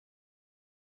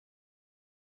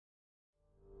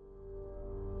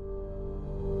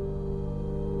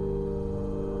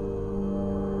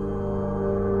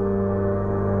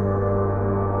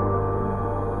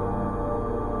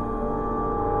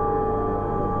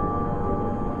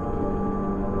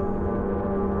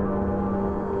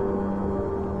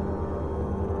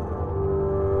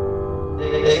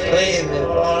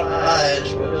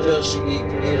she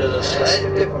needed a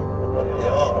slightly different from what they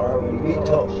are. We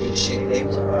talk, she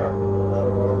names are.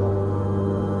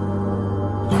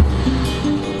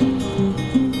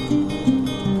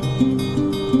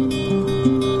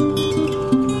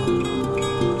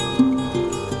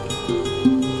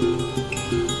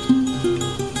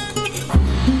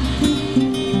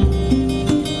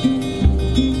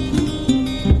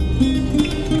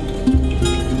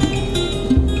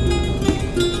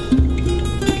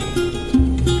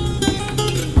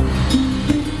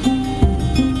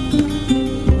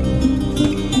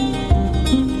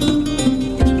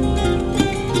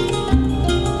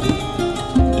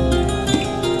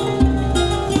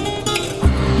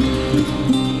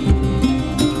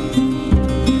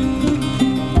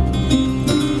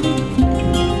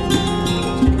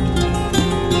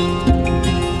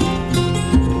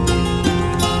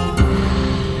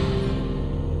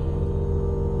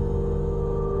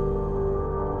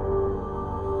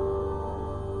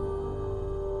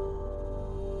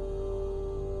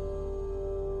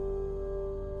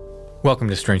 Welcome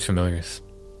to Strange Familiars.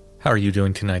 How are you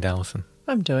doing tonight, Allison?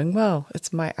 I'm doing well.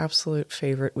 It's my absolute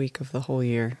favorite week of the whole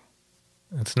year.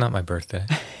 It's not my birthday.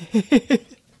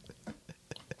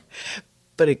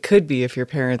 But it could be if your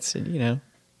parents had,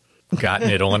 gotten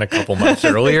it on a couple months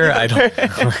earlier. I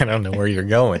don't know where you're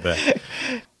going with that.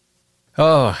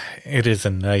 Oh, it is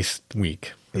a nice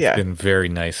week. It's been very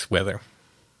nice weather.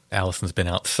 Allison's been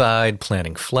outside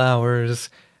planting flowers,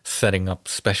 setting up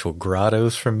special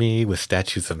grottos for me with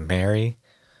statues of Mary.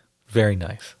 Very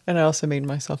nice. And I also made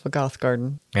myself a goth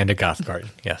garden. And a goth garden,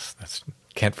 yes.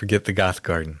 Can't forget the goth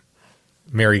garden.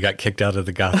 Mary got kicked out of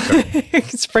the goth garden.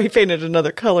 Spray painted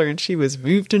another color and she was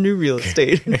moved to new real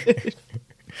estate.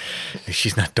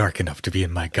 She's not dark enough to be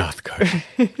in my goth garden.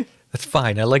 That's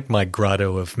fine. I like my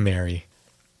grotto of Mary.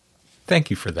 Thank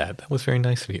you for that. That was very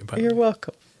nice of you. You're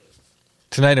welcome.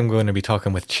 Tonight I'm going to be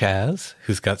talking with Chaz,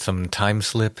 who's got some time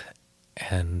slip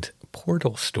and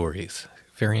portal stories.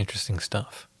 Very interesting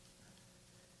stuff.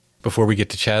 Before we get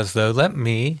to Chaz, though, let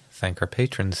me thank our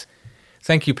patrons.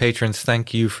 Thank you, patrons.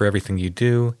 Thank you for everything you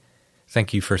do.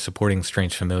 Thank you for supporting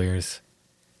Strange Familiars.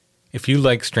 If you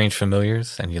like Strange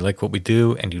Familiars and you like what we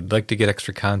do and you'd like to get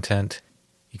extra content,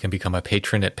 you can become a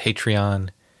patron at Patreon.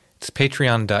 It's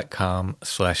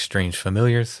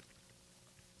patreon.com/strangefamiliars.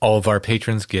 All of our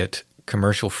patrons get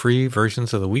commercial-free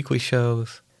versions of the weekly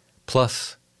shows,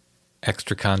 plus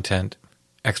extra content,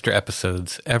 extra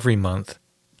episodes every month.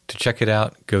 To check it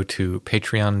out, go to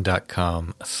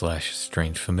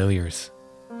patreon.com/strangefamiliars.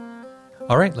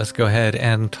 All right, let's go ahead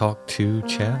and talk to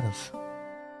Chaz.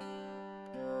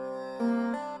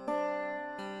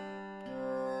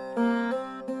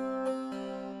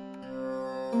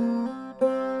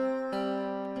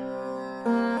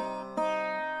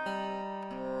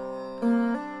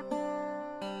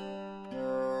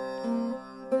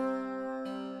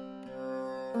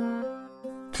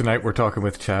 Tonight we're talking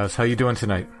with Chaz. How you doing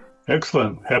tonight?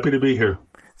 Excellent. Happy to be here.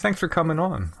 Thanks for coming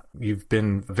on. You've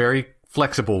been very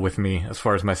flexible with me as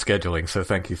far as my scheduling, so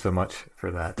thank you so much for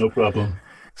that. No problem.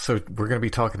 So we're going to be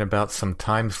talking about some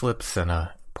time slips and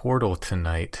a portal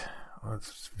tonight. Well,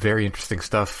 it's very interesting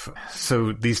stuff.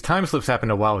 So these time slips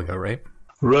happened a while ago, right?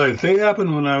 Right. They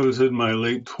happened when I was in my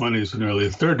late 20s and early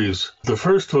 30s. The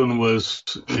first one was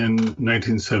in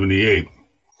 1978.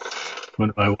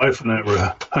 When my wife and I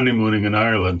were honeymooning in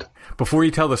Ireland. Before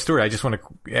you tell the story, I just want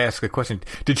to ask a question.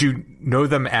 Did you know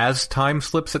them as time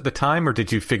slips at the time, or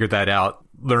did you figure that out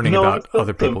learning about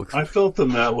other people? I felt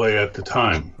them that way at the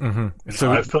time. Mm-hmm.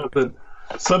 So I felt that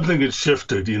something had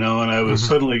shifted, and I was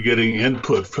suddenly getting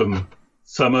input from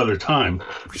some other time.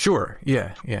 Sure,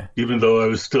 yeah. Even though I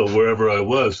was still wherever I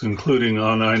was, including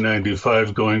on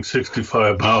I-95 going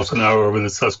 65 miles an hour over the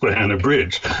Susquehanna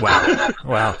Bridge.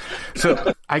 Wow.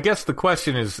 So I guess the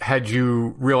question is, had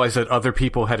you realized that other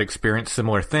people had experienced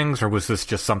similar things, or was this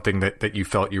just something that you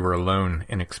felt you were alone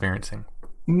in experiencing?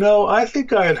 No, I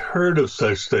think I had heard of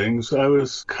such things. I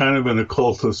was kind of an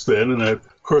occultist then, and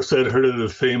of course I'd heard of the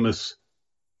famous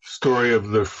story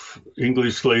of the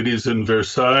English ladies in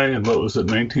Versailles in,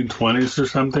 1920s or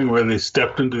something, where they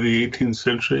stepped into the 18th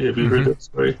century. Have you heard that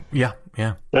story? Yeah.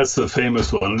 That's the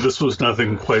famous one. This was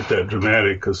nothing quite that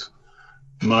dramatic because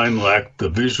mine lacked the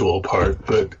visual part,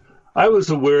 but I was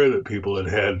aware that people had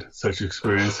had such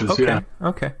experiences.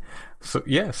 Okay.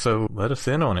 So let us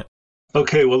in on it.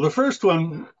 Okay, well, the first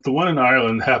one, the one in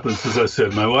Ireland, happens, as I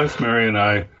said, my wife Mary and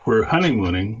I were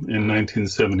honeymooning in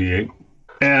 1978.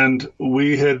 And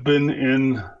we had been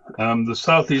in the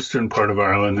southeastern part of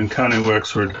Ireland in County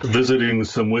Wexford, visiting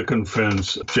some Wiccan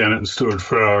friends, Janet and Stuart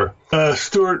Farrar.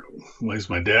 Stuart, well, he's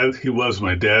my dad. He was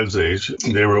my dad's age.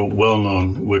 They were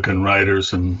well-known Wiccan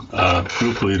writers and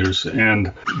group leaders,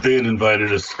 and they had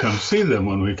invited us to come see them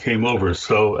when we came over.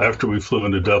 So after we flew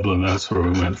into Dublin, that's where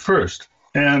we went first.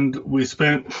 And we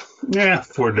spent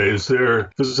 4 days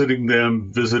there visiting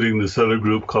them, visiting this other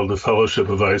group called the Fellowship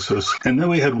of Isis. And then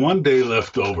we had 1 day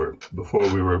left over before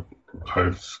we were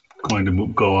going to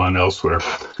go on elsewhere.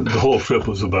 The whole trip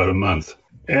was about a month.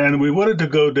 And we wanted to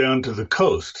go down to the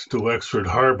coast, to Wexford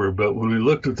Harbor, but when we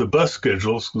looked at the bus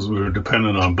schedules, because we were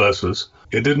dependent on buses,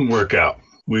 it didn't work out.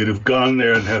 We'd have gone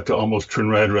there and had to almost turn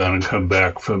right around and come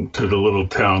back to the little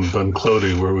town,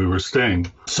 Bunclody, where we were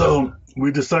staying. So we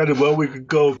decided, well, we could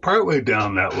go partway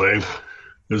down that way.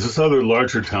 There's this other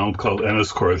larger town called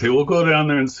Enniscorthy. We'll go down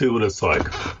there and see what it's like.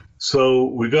 So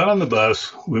we got on the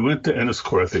bus. We went to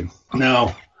Enniscorthy.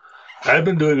 Now, I've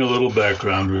been doing a little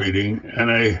background reading,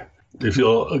 and if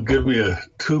you'll give me a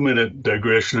 2-minute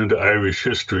digression into Irish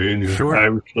history, and your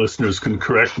Irish listeners can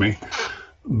correct me,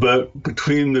 but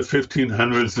between the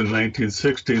 1500s and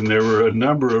 1916, there were a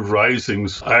number of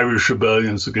risings, Irish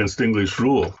rebellions against English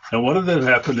rule. And one of them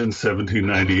happened in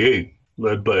 1798,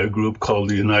 led by a group called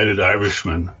the United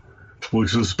Irishmen,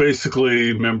 which was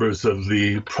basically members of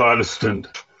the Protestant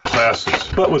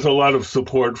classes, but with a lot of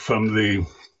support from the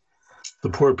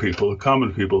poor people, the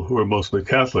common people, who were mostly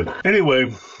Catholic.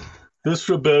 Anyway, this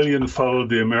rebellion followed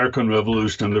the American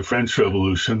Revolution and the French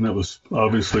Revolution. That was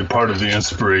obviously part of the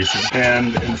inspiration.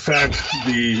 And in fact,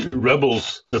 the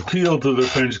rebels appealed to the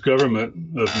French government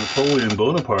of Napoleon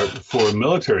Bonaparte for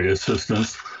military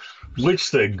assistance,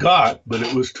 which they got, but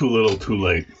it was too little too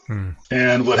late.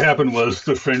 And what happened was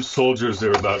the French soldiers,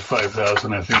 there were about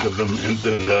 5,000, I think, of them,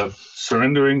 ended up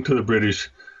surrendering to the British,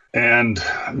 and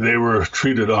they were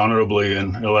treated honorably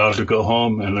and allowed to go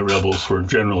home, and the rebels were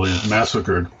generally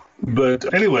massacred.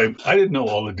 But anyway, I didn't know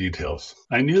all the details.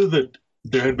 I knew that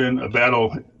there had been a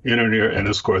battle in or near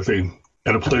Enniscorthy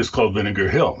at a place called Vinegar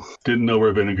Hill. Didn't know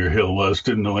where Vinegar Hill was,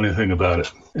 didn't know anything about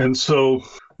it. And so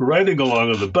riding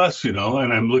along on the bus, and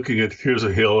I'm looking at, here's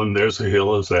a hill and there's a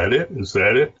hill. Is that it? Is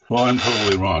that it? Well, I'm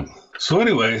totally wrong. So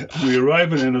anyway, we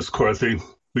arrive in Enniscorthy.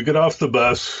 We get off the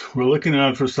bus. We're looking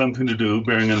around for something to do,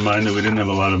 bearing in mind that we didn't have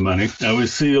a lot of money. And we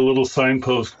see a little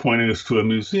signpost pointing us to a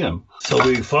museum. So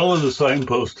we follow the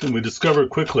signpost and we discover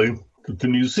quickly that the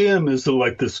museum is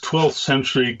like this 12th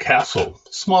century castle,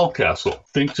 small castle.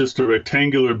 Think just a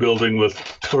rectangular building with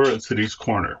turrets at each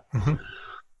corner. Mm-hmm.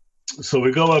 So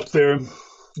we go up there,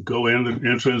 go in the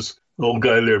entrance. Old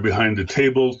guy there behind the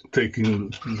table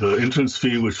taking the entrance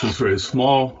fee, which was very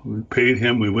small. We paid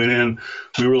him. We went in.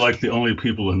 We were like the only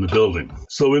people in the building.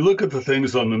 So we look at the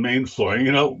things on the main floor.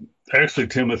 Actually,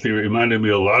 Timothy reminded me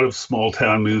a lot of small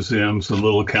town museums and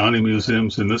little county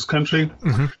museums in this country,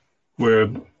 mm-hmm. where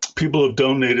people have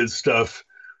donated stuff,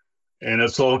 and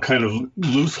it's all kind of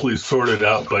loosely sorted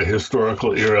out by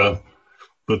historical era.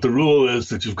 But the rule is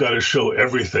that you've got to show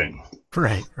everything.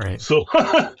 Right.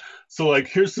 So like,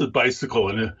 here's the bicycle,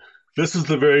 and this is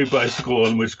the very bicycle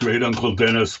on which Great Uncle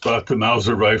Dennis brought the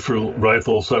Mauser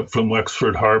rifles up from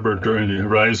Wexford Harbor during the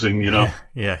Rising,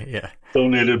 Yeah.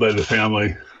 Donated by the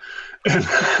family. And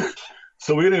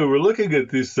so we're looking at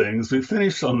these things. We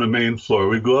finish on the main floor.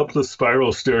 We go up the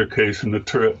spiral staircase in the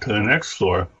turret to the next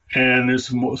floor, and there's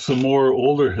some more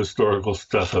older historical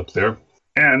stuff up there.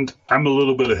 And I'm a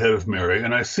little bit ahead of Mary,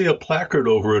 and I see a placard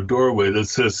over a doorway that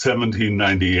says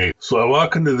 1798. So I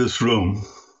walk into this room,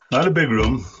 not a big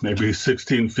room, maybe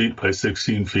 16 feet by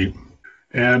 16 feet.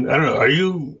 And I don't know, are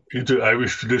you into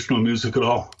Irish traditional music at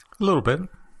all? A little bit.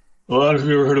 Well, have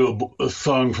you ever heard of a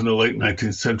song from the late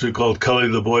 19th century called Cully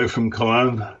the Boy from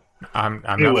Cullen?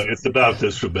 Anyway, it's about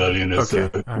this rebellion. It's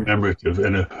commemorative.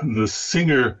 And the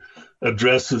singer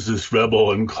addresses this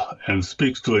rebel and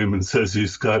speaks to him and says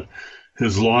he's got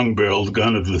his long-barreled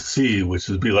gun of the sea, which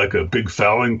would be like a big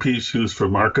fowling piece used for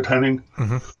market hunting,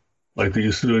 mm-hmm. like they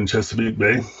used to do in Chesapeake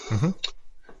Bay. Mm-hmm.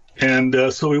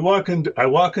 And so I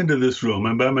walk into this room.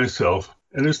 I'm by myself,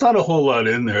 and there's not a whole lot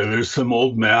in there. There's some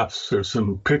old maps. There's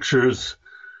some pictures.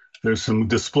 There's some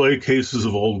display cases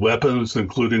of old weapons,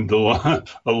 including a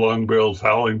long-barreled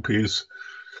fowling piece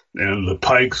and the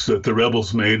pikes that the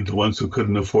rebels made, the ones who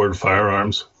couldn't afford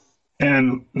firearms.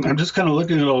 And I'm just kind of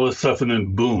looking at all this stuff, and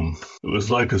then boom, it was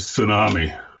like a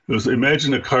tsunami.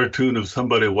 Imagine a cartoon of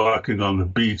somebody walking on the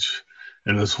beach,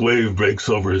 and this wave breaks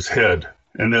over his head,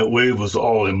 and that wave was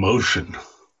all emotion.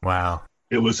 Wow.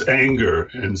 It was anger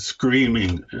and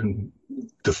screaming and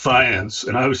defiance,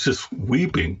 and I was just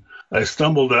weeping. I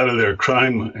stumbled out of there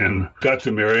crying and got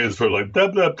to Marion's for like, blah,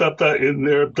 blah, blah, blah, in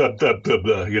there, blah, blah, blah,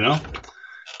 blah, you know?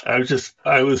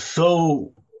 I was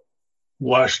so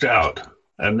washed out.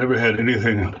 I've never had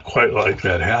anything quite like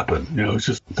that happen. You know, it's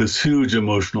just this huge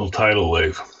emotional tidal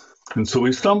wave. And so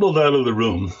we stumbled out of the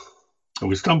room, and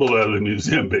we stumbled out of the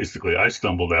museum, basically. I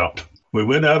stumbled out. We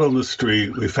went out on the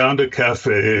street. We found a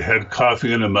cafe, had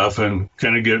coffee and a muffin,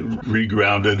 kind of get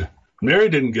regrounded. Mary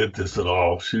didn't get this at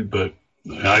all, but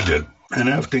I did. And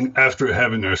after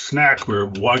having our snack, we're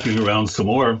walking around some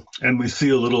more, and we see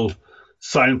a little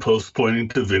signpost pointing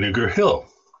to Vinegar Hill.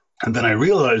 And then I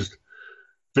realized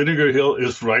Vinegar Hill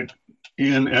is right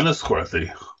in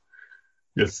Enniscorthy.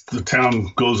 The town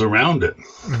goes around it.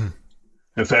 Mm-hmm.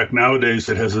 In fact, nowadays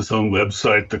it has its own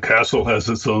website. The castle has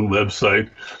its own website.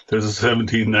 There's a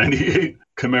 1798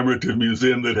 commemorative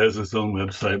museum that has its own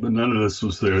website, but none of this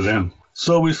was there then.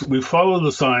 So we follow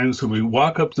the signs and we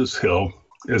walk up this hill.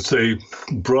 It's a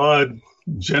broad,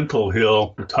 gentle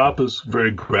hill. The top is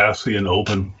very grassy and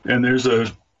open. And there's a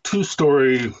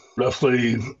 2-story,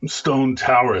 roughly stone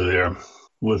tower there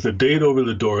with a date over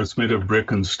the door. It's made of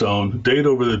brick and stone. The date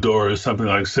over the door is something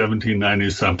like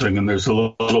 1790-something, and there's a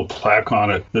little plaque on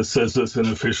it that says it's an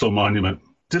official monument.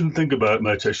 Didn't think about it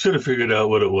much. I should have figured out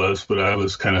what it was, but I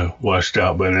was kind of washed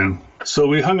out by then. So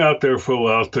we hung out there for a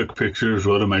while, took pictures,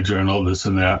 wrote in my journal, this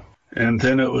and that. And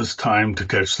then it was time to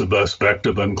catch the bus back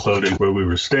to Bunclothing, where we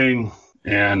were staying,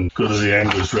 and go to the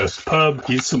Anglers Rest pub,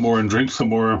 eat some more and drink some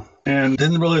more, and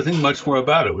didn't really think much more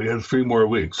about it. We had 3 more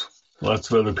weeks.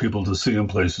 Lots of other people to see and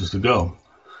places to go.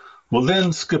 We'll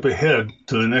then skip ahead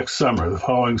to the next summer, the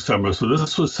following summer. So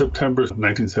this was September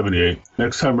 1978.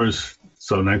 Next summer is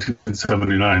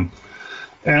 1979.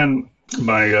 And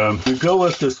we go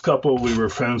with this couple we were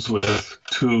friends with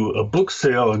to a book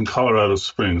sale in Colorado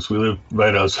Springs. We live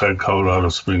right outside Colorado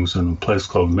Springs in a place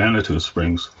called Manitou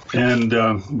Springs. And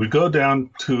we go down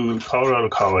to Colorado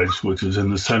College, which is in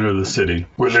the center of the city,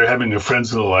 where they're having a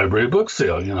Friends of the Library book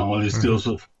sale. You know, one of these deals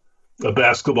with a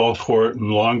basketball court and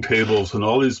long tables and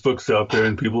all these books out there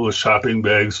and people with shopping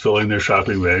bags filling their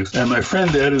shopping bags. And my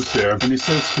friend Ed is there, and he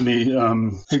says to me,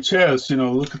 hey, Chaz,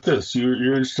 look at this. You're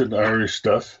interested in Irish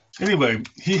stuff. Anyway,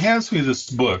 he hands me this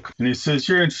book, and he says,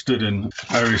 you're interested in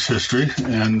Irish history.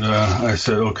 And I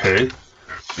said, okay.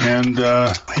 And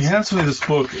he hands me this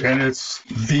book, and it's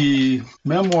the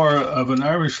memoir of an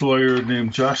Irish lawyer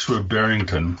named Joshua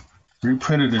Barrington,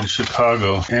 reprinted in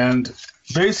Chicago. And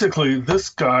basically, this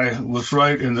guy was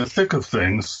right in the thick of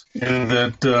things in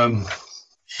that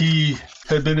he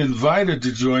had been invited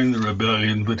to join the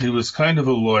rebellion, but he was kind of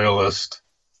a loyalist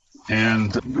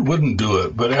and wouldn't do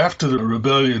it. But after the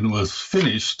rebellion was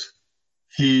finished,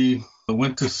 he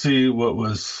went to see what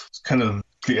was kind of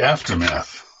the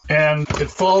aftermath. And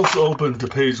it falls open to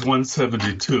page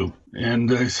 172. And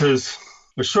he says,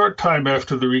 a short time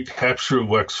after the recapture of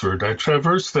Wexford, I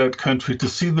traversed that country to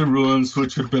see the ruins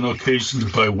which had been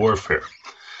occasioned by warfare.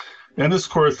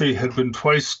 Enniscorthy had been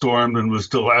twice stormed and was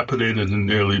dilapidated and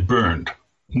nearly burned.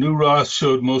 New Ross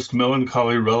showed most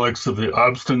melancholy relics of the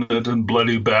obstinate and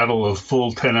bloody battle of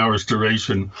full 10 hours'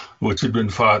 duration, which had been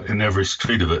fought in every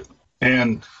street of it.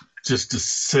 And just to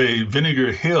say,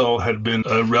 Vinegar Hill had been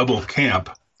a rebel camp.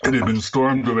 It had been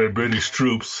stormed by British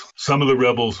troops. Some of the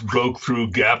rebels broke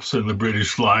through gaps in the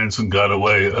British lines and got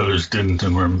away. Others didn't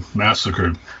and were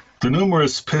massacred. The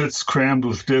numerous pits crammed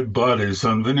with dead bodies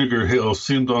on Vinegar Hill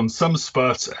seemed on some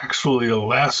spots actually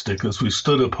elastic as we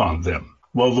stood upon them,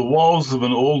 while the walls of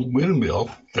an old windmill,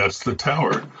 that's the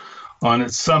tower, on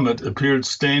its summit appeared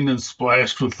stained and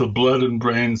splashed with the blood and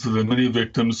brains of the many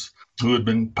victims who had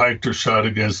been piked or shot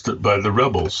against it by the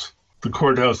rebels. The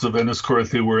courthouse of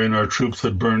Enniscorthy, wherein our troops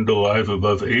had burned alive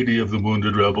above 80 of the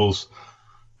wounded rebels,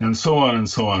 and so on and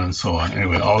so on and so on.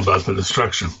 Anyway, all about the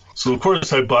destruction. So, of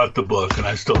course, I bought the book, and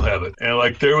I still have it.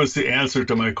 And, there was the answer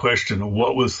to my question,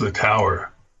 what was the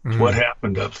tower? Mm. What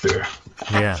happened up there?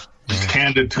 Yeah. Just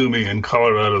handed to me in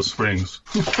Colorado Springs.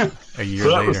 A year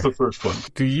so that later. Was the first one.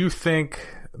 Do you think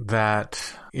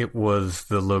that it was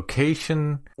the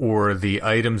location or the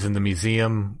items in the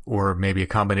museum or maybe a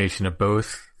combination of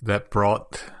both that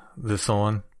brought this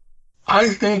on? I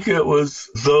think it was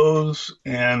those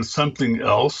and something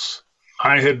else.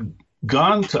 I had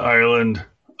gone to Ireland,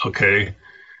 I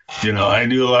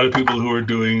knew a lot of people who were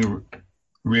doing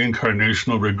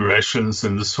reincarnational regressions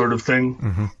and this sort of thing.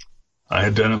 Mm-hmm. I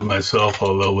had done it myself,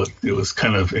 although it was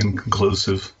kind of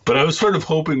inconclusive. But I was sort of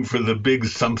hoping for the big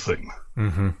something.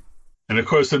 Mm-hmm. And of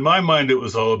course, in my mind, it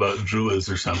was all about Druids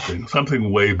or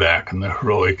something way back in the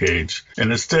heroic age.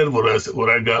 And instead, what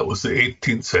I got was the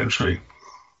 18th century,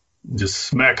 just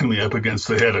smacking me up against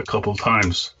the head a couple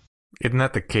times. Isn't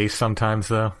that the case sometimes,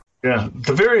 though? Yeah,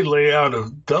 the very layout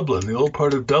of Dublin, the old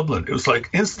part of Dublin, it was like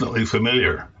instantly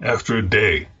familiar after a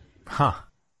day. Huh.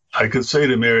 I could say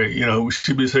to Mary,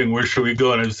 she'd be saying, "Where should we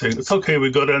go?" And I'd say, "It's okay.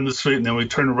 We go down the street and then we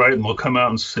turn right and we'll come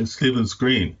out in St. Stephen's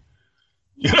Green."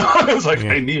 It's like,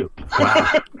 Yeah. I knew.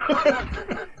 Wow.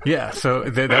 Yeah, so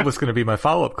that was going to be my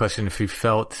follow-up question, if you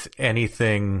felt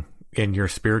anything in your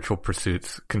spiritual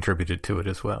pursuits contributed to it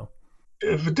as well.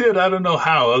 If it did, I don't know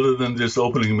how, other than just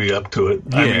opening me up to it.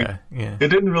 I mean, Yeah. it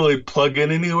didn't really plug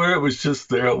in anywhere. It was just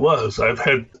there it was. I've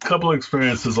had a couple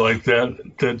experiences like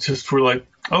that just were like,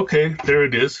 okay, there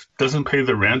it is. Doesn't pay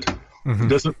the rent. Mm-hmm.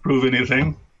 Doesn't prove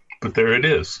anything, but there it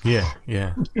is.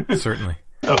 Yeah, certainly.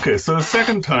 Okay, so the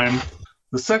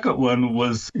second one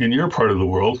was in your part of the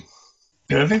world.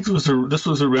 Yeah, I think this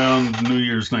was around New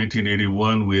Year's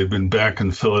 1981. We had been back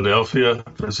in Philadelphia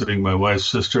visiting my wife's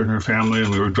sister and her family,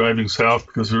 and we were driving south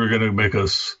because we were going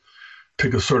to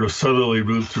take a sort of southerly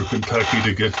route through Kentucky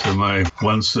to get to my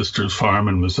one sister's farm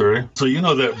in Missouri. So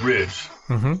that bridge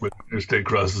where the interstate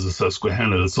crosses the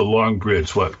Susquehanna. It's a long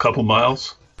bridge, a couple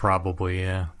miles? Probably,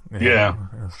 yeah. Yeah.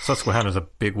 Susquehanna's a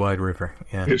big, wide river.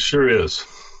 Yeah. It sure is.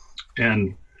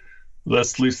 And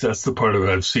at least that's the part of it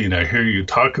I've seen. I hear you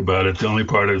talk about it. The only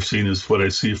part I've seen is what I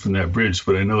see from that bridge,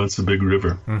 but I know it's a big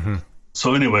river. Mm-hmm.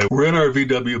 So anyway, we're in our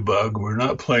VW Bug. We're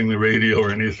not playing the radio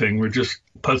or anything. We're just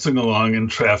putzing along in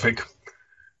traffic.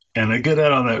 And I get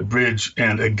out on that bridge,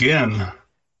 and again,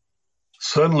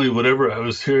 suddenly whatever I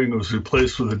was hearing was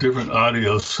replaced with a different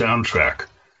audio soundtrack.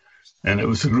 And it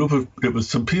was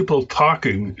some people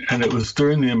talking, and it was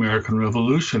during the American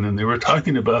Revolution, and they were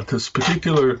talking about this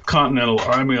particular Continental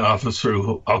Army officer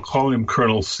who, I'll call him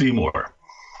Colonel Seymour,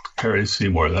 Harry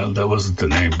Seymour. That wasn't the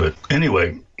name, but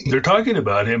anyway, they're talking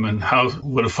about him and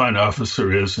what a fine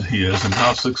officer he is, and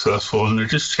how successful, and they're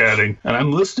just chatting. And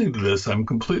I'm listening to this. I'm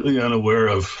completely unaware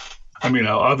of,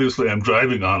 obviously I'm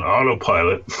driving on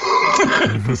autopilot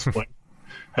at this point,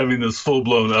 having this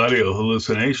full-blown audio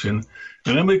hallucination.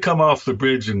 And then we come off the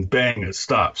bridge and bang, it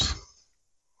stops.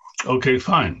 Okay,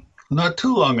 fine. Not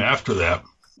too long after that,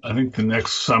 I think the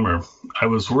next summer, I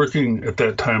was working at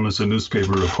that time as a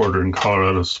newspaper reporter in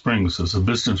Colorado Springs as a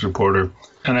business reporter.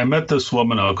 And I met this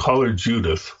woman, I'll call her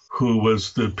Judith, who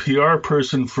was the PR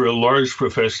person for a large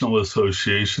professional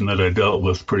association that I dealt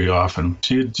with pretty often.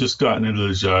 She had just gotten into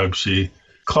the job. She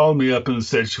called me up and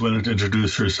said she wanted to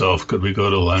introduce herself. Could we go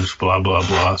to lunch? Blah, blah,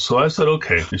 blah. So I said,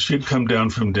 okay. And she'd come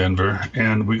down from Denver,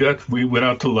 and we went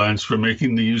out to lunch. We're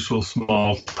making the usual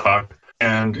small talk.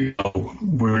 And,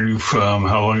 where are you from?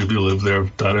 How long have you lived there?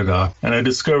 Da-da-da. And I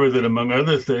discovered that, among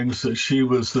other things, that she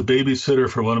was the babysitter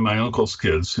for one of my uncle's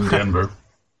kids in Denver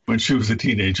when she was a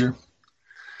teenager.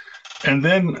 And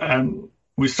then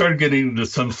we started getting into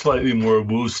some slightly more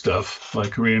woo stuff,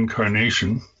 like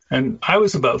reincarnation. And I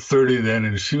was about 30 then,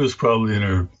 and she was probably in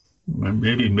her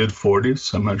maybe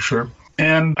mid-40s, I'm not sure.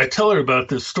 And I tell her about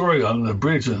this story on the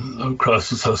bridge across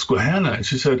the Susquehanna, and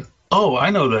she said, "Oh, I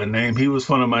know that name. He was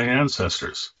one of my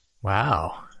ancestors."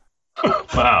 Wow.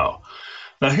 Wow.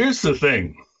 Now, here's the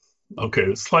thing.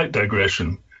 Okay, slight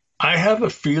digression. I have a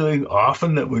feeling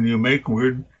often that when you make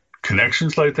weird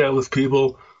connections like that with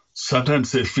people,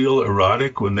 sometimes they feel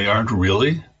erotic when they aren't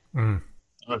really. I don't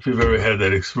know if you've ever had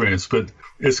that experience, but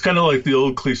it's kind of like the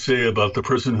old cliche about the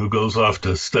person who goes off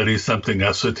to study something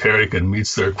esoteric and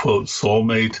meets their, quote,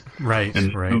 soulmate. Right.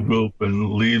 Group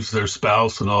and leaves their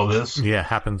spouse and all this. Yeah,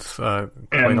 happens quite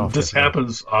and often. This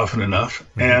happens often enough.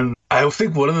 Mm-hmm. And I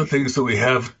think one of the things that we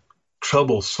have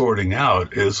trouble sorting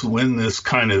out is when this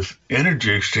kind of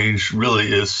energy exchange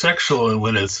really is sexual and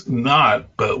when it's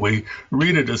not, but we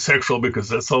read it as sexual because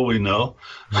that's all we know.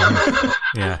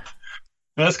 Mm-hmm. Yeah.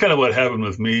 And that's kind of what happened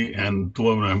with me and the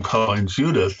woman I'm calling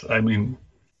Judith. I mean,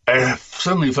 I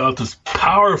suddenly felt this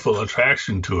powerful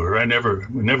attraction to her.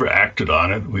 We never acted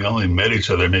on it. We only met each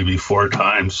other maybe 4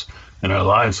 times in our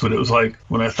lives. But it was like,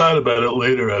 when I thought about it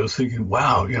later, I was thinking,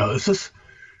 wow, is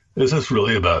this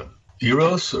really about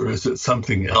Eros, or is it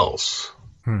something else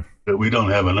that we don't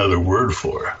have another word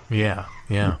for? Yeah.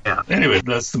 Anyway,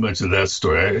 that's so much of that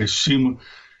story.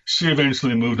 She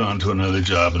eventually moved on to another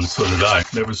job, and so did I.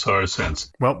 Never saw her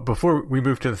since. Well, before we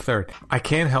move to the third, I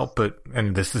can't help but,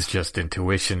 and this is just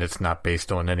intuition, it's not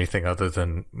based on anything other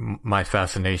than my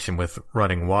fascination with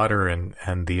running water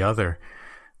and the other,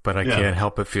 but I can't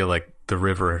help but feel like the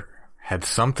river had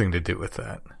something to do with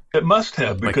that. It must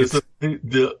have, because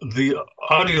the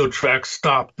audio track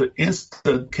stopped the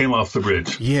instant it came off the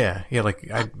bridge. Yeah,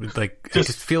 I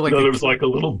just feel like there was like a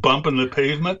little bump in the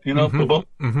pavement, boom.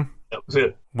 Mm-hmm. That was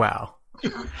it. Wow.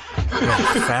 Yeah,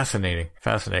 fascinating.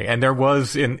 And there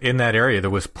was, in that area, there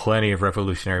was plenty of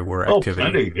Revolutionary War activity.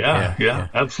 Oh, plenty, yeah,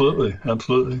 absolutely.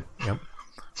 Yep.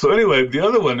 So anyway, the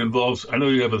other one involves, I know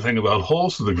you have a thing about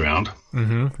holes in the ground.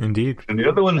 Mm-hmm. Indeed. And the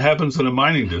other one happens in a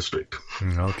mining district.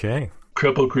 Okay.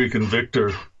 Cripple Creek and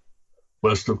Victor,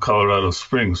 west of Colorado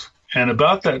Springs. And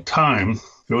about that time,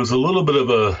 there was a little bit of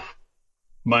a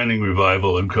mining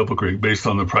revival in Cripple Creek based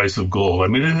on the price of gold. I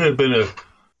mean, it had been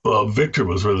Victor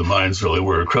was where the mines really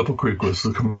were. Cripple Creek was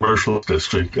the commercial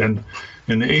district. And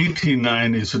in the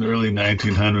 1890s and early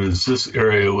 1900s, this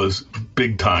area was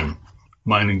big time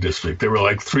mining district. There were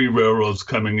like 3 railroads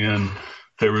coming in.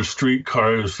 There were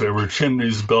streetcars. There were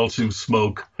chimneys belching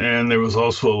smoke. And there was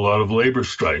also a lot of labor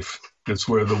strife. It's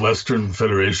where the Western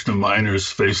Federation of Miners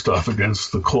faced off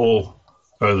against the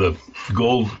the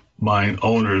gold mine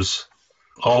owners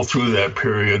all through that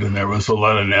period. And there was a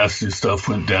lot of nasty stuff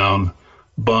went down.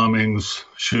 Bombings,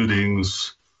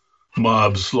 shootings,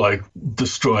 mobs like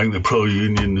destroying the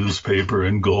pro-union newspaper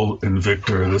and Gold and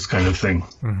Victor, this kind of thing.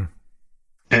 Mm-hmm.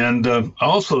 And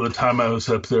also the time I was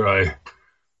up there,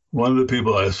 one of the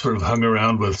people I sort of hung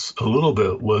around with a little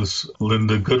bit was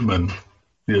Linda Goodman,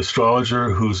 the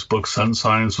astrologer whose book Sun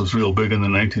Signs was real big in the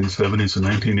 1970s and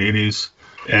 1980s.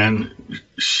 And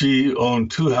she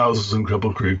owned 2 houses in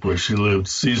Cripple Creek where she lived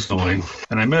seasonally.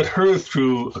 And I met her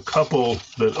through a couple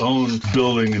that owned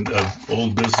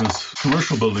old business,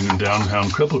 commercial building in downtown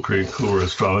Cripple Creek who were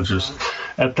astrologers.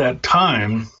 At that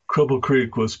time, Cripple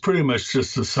Creek was pretty much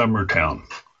just a summer town.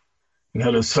 It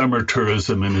had a summer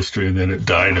tourism industry, and then it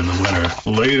died in the winter.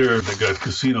 Later, they got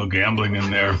casino gambling in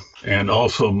there, and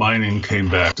also mining came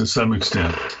back to some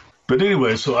extent. But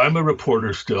anyway, so I'm a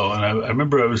reporter still, and I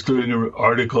remember I was doing an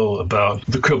article about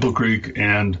the Cripple Creek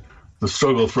and the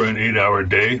struggle for an 8-hour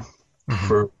day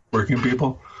for working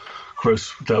people. Of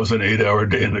course, that was an 8-hour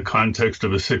day in the context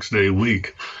of a 6-day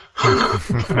week.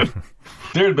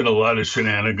 There had been a lot of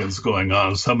shenanigans going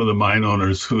on. Some of the mine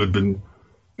owners who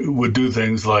would do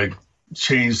things like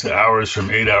change the hours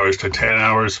from 8 hours to 10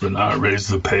 hours, but not raise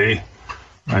the pay.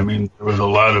 I mean, there was a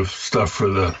lot of stuff for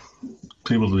the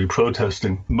people to be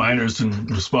protesting. Miners in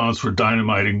response were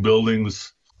dynamiting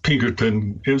buildings.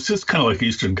 Pinkerton, it was just kind of like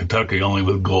Eastern Kentucky, only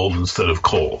with gold instead of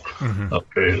coal. Mm-hmm.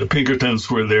 Okay, the Pinkertons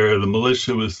were there. The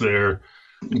militia was there.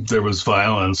 There was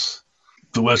violence.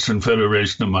 The Western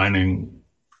Federation of Mining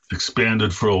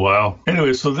expanded for a while.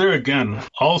 Anyway, so there again,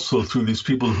 also through these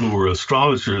people who were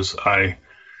astrologers, I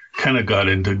kind of got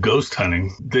into ghost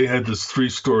hunting. They had this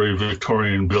 3-story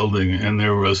Victorian building, and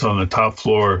there was on the top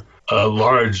floor a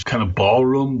large kind of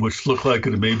ballroom, which looked like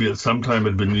it maybe at some time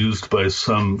had been used by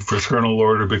some fraternal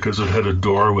order because it had a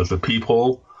door with a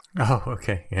peephole. Oh,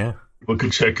 okay, yeah. People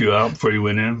could check you out before you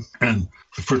went in. And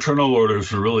the fraternal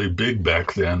orders were really big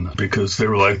back then because they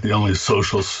were like the only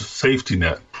social safety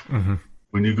net. Mm-hmm.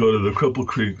 When you go to the Cripple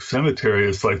Creek Cemetery,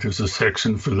 it's like there's a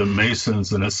section for the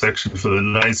Masons and a section for the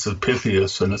Knights of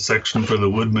Pythias and a section for the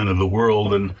Woodmen of the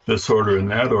World and this order and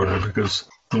that order, because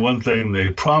the one thing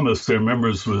they promised their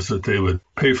members was that they would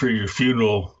pay for your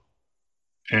funeral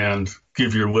and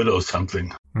give your widow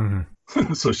something.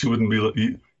 Mm-hmm. So she wouldn't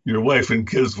be, your wife and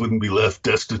kids wouldn't be left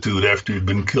destitute after you'd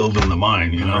been killed in the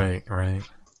mine, you know? Right, right.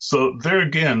 So there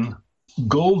again,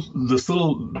 this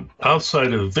little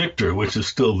outside of Victor, which is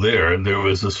still there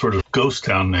was a sort of ghost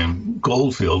town named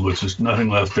Goldfield, which is nothing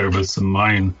left there but some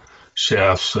mine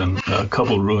shafts and a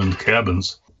couple ruined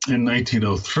cabins. In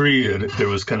 1903, there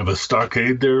was kind of a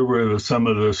stockade there where some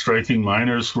of the striking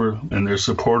miners and their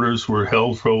supporters were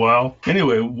held for a while.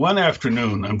 Anyway, one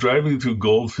afternoon, I'm driving through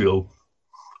Goldfield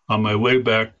on my way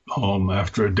back home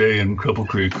after a day in Cripple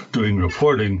Creek doing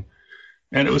reporting,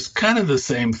 and it was kind of the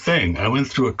same thing. I went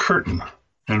through a curtain,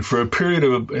 and for a period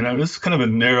and this is kind of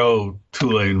a narrow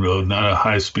 2-lane road, not a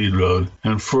high-speed road,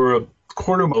 and for a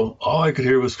quarter mile, all I could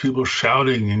hear was people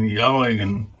shouting and yelling,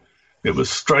 and it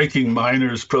was striking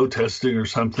miners protesting or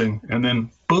something, and then,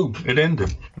 boom, it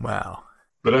ended. Wow.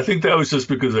 But I think that was just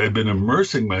because I'd been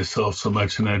immersing myself so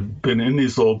much, and I'd been in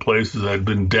these old places. I'd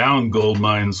been down gold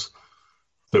mines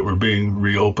that were being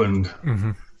reopened,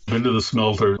 been to the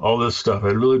smelter, all this stuff.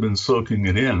 I'd really been soaking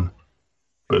it in.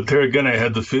 But there again, I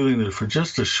had the feeling that for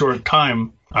just a short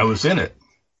time, I was in it,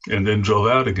 and then drove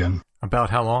out again.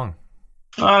 About how long?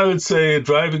 I would say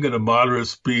driving at a moderate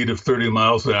speed of 30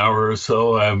 miles an hour or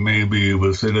so, I maybe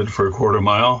was in it for a quarter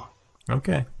mile.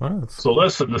 Okay. Well, so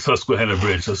less than the Susquehanna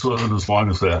Bridge. This wasn't as long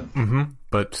as that. Mm-hmm.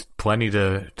 But plenty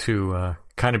to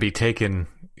kind of be taken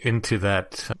into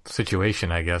that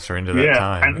situation, I guess, or into that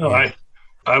time. I know. Yeah.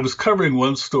 I was covering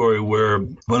one story where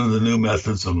one of the new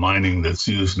methods of mining that's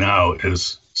used now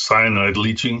is cyanide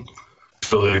leaching.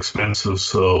 It's really expensive,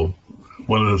 so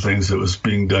one of the things that was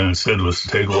being done instead was to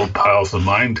take old piles of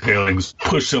mine tailings,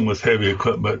 push them with heavy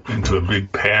equipment into a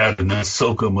big pad, and then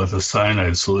soak them with a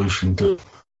cyanide solution to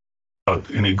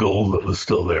any gold that was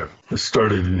still there. It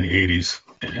started in the 80s.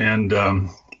 And,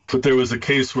 but there was a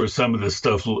case where some of this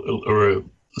stuff, or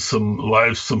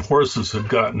some horses had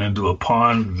gotten into a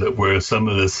pond where some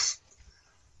of this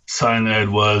cyanide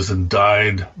was and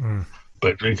died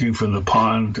by drinking from the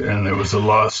pond. And there was a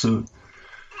lawsuit.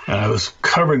 And I was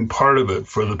covering part of it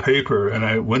for the paper. And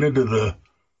I went into the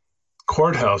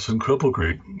courthouse in Cripple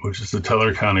Creek, which is the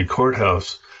Teller County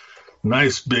Courthouse.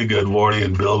 Nice, big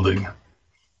Edwardian building.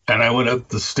 And I went up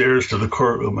the stairs to the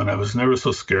courtroom, and I was never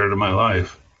so scared in my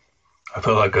life. I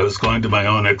felt like I was going to my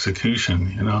own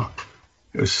execution, you know.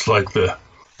 It was like I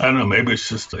don't know, maybe it's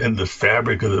just in the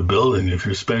fabric of the building. If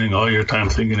you're spending all your time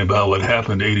thinking about what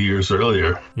happened 80 years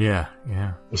earlier. Yeah.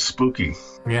 It's spooky.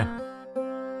 Yeah.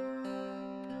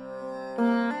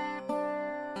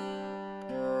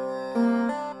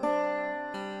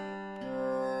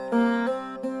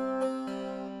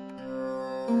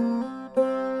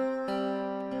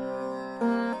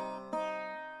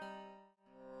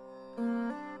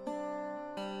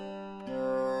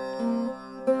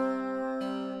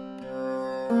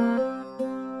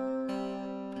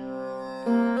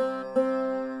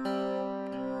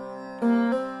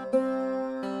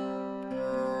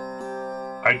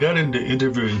 I got into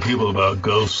interviewing people about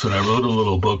ghosts, and I wrote a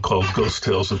little book called Ghost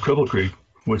Tales of Cripple Creek,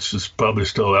 which is probably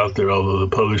still out there, although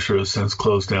the publisher has since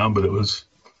closed down, but it was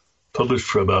published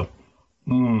for about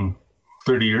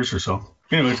 30 years or so.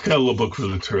 Anyway, it's kind of a little book for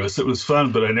the tourists. It was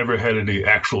fun, but I never had any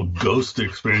actual ghost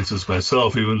experiences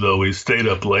myself, even though we stayed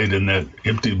up late in that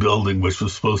empty building, which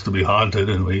was supposed to be haunted,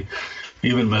 and we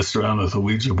even messed around with a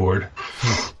Ouija board.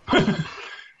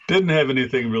 Didn't have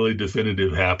anything really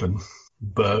definitive happen.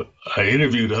 But I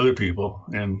interviewed other people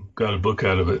and got a book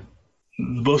out of it.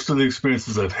 Most of the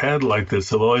experiences I've had like this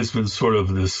have always been sort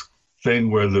of this thing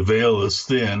where the veil is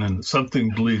thin and something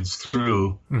bleeds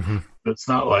through. Mm-hmm. It's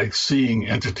not like seeing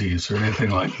entities or anything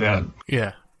like that.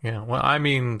 Yeah. Well, I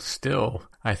mean, still,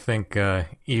 I think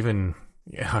even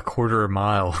a quarter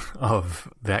mile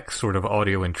of that sort of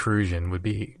audio intrusion would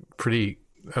be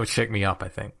that would shake me up, I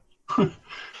think.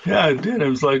 Yeah, it did.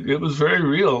 It was very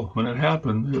real when it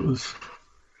happened. It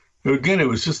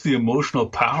was just the emotional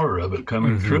power of it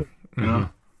coming through, you know?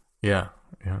 Yeah.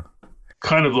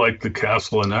 Kind of like the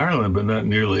castle in Ireland, but not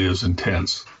nearly as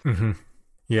intense. Mm-hmm.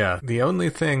 Yeah. The only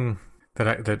thing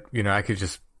that I could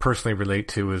just personally relate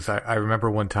to is I remember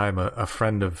one time a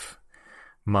friend of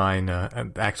mine,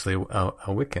 actually a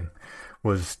Wiccan,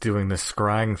 was doing this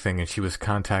scrying thing, and she was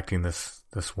contacting this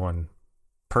one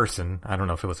person. I don't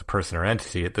know if it was a person or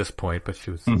entity at this point, but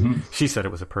she said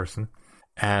it was a person.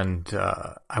 And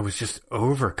I was just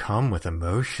overcome with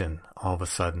emotion all of a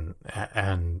sudden.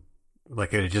 And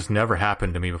like it had just never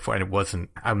happened to me before. And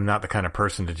I'm not the kind of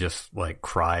person to just like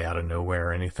cry out of nowhere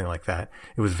or anything like that.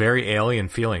 It was very alien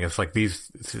feeling. It was like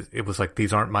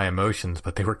these aren't my emotions,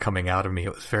 but they were coming out of me.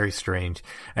 It was very strange.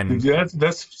 And yeah,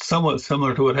 that's somewhat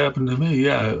similar to what happened to me.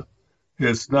 Yeah.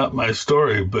 It's not my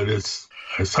story, but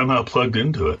I somehow plugged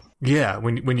into it. Yeah,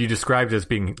 when you described it as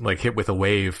being like hit with a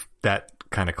wave, that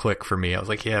kind of clicked for me. I was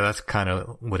like, yeah, that's kind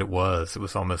of what it was. It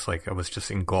was almost like I was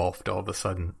just engulfed all of a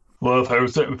sudden. Well,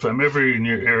 if I'm ever in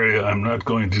your area, I'm not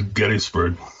going to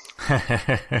Gettysburg.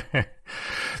 There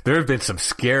have been some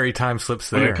scary time slips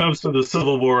there. When it comes to the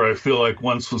Civil War, I feel like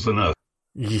once was enough.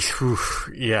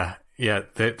 Yeah.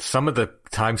 Some of the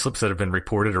time slips that have been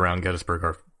reported around Gettysburg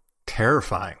are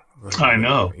terrifying. I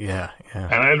know. Yeah.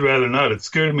 And I'd rather not. It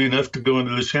scared me enough to go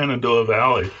into the Shenandoah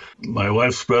Valley. My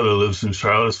wife's brother lives in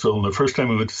Charlottesville, and the first time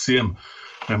we went to see him,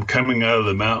 I'm coming out of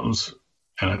the mountains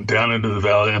and I'm down into the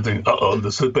valley, and I'm thinking,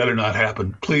 this had better not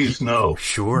happen. Please, no.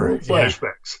 Sure. No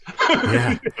flashbacks.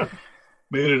 Yeah.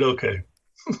 Made it okay.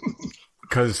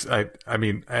 Because, I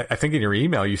think in your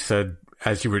email you said,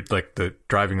 as you were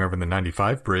driving over the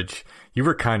 95 bridge, you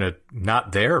were kind of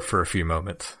not there for a few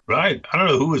moments. Right. I don't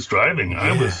know who was driving.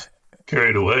 I was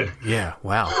carried away. Yeah.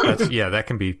 Wow. That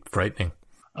can be frightening.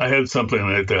 I had something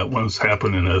like that once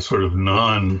happen in a sort of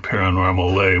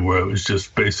non-paranormal way, where it was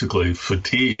just basically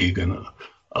fatigue and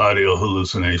audio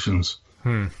hallucinations.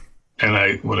 And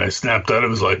when I snapped out, it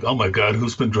was like, oh my God,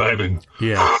 who's been driving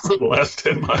for the last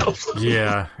 10 miles?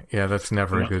 Yeah. That's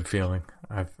never a good feeling.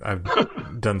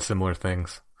 I've done similar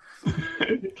things.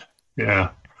 Yeah.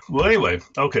 Well, anyway,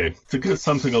 okay, to get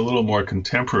something a little more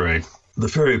contemporary, the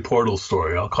fairy portal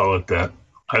story, I'll call it that.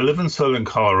 I live in southern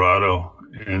Colorado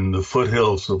in the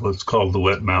foothills of what's called the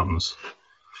Wet Mountains.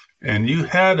 And you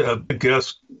had a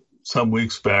guest some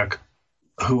weeks back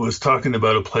who was talking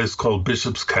about a place called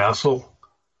Bishop's Castle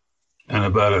and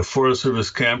about a Forest Service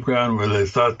campground where they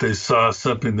thought they saw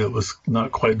something that was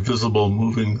not quite visible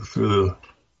moving through the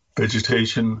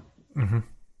vegetation. Mm-hmm.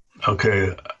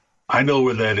 Okay, I know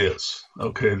where that is.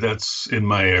 Okay, that's in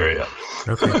my area.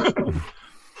 Okay.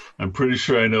 I'm pretty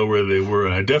sure I know where they were,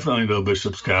 and I definitely know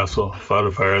Bishop's Castle. Fought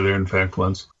a fire there, in fact,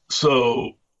 once.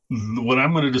 So what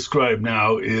I'm going to describe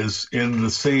now is in the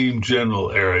same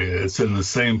general area. It's in the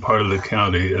same part of the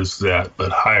county as that,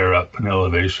 but higher up in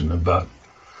elevation, about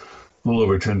a little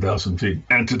over 10,000 feet.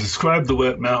 And to describe the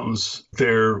Wet Mountains,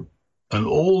 they're an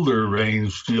older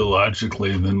range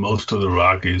geologically than most of the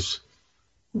Rockies.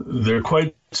 They're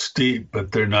quite steep,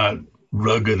 but they're not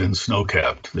rugged and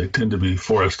snow-capped. They tend to be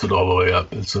forested all the way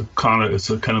up. It's a kind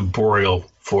of boreal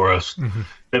forest,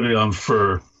 heavy on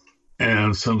fir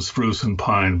and some spruce and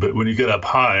pine. But when you get up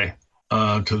high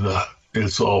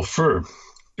it's all fir.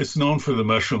 It's known for the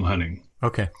mushroom hunting.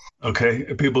 Okay.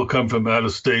 People come from out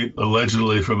of state,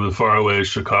 allegedly from as far away as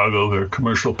Chicago. They're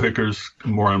commercial pickers,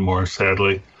 more and more,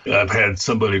 sadly. I've had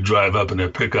somebody drive up in a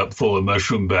pickup full of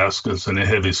mushroom baskets in a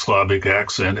heavy Slavic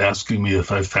accent asking me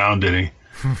if I found any.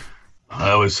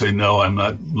 I always say, no,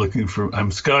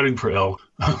 I'm scouting for elk.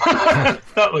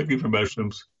 Not looking for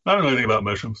mushrooms. I don't know anything about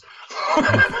mushrooms.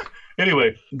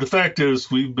 Anyway, the fact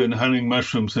is we've been hunting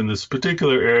mushrooms in this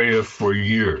particular area for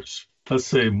years. Let's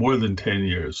say more than 10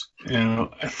 years. And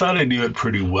I thought I knew it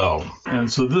pretty well.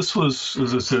 And so this was,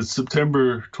 as I said,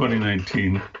 September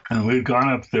 2019. And we'd gone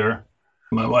up there.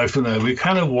 My wife and I, we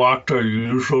kind of walked our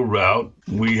usual route.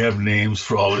 We have names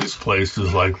for all these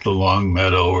places like the Long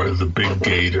Meadow or the Big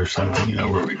Gate or something,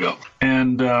 where we go.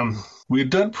 And we had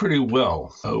done pretty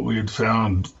well. We had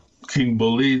found king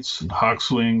boletes and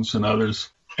hawkswings and others.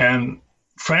 And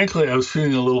frankly, I was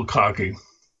feeling a little cocky,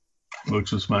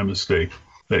 which was my mistake.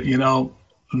 That,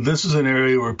 this is an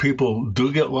area where people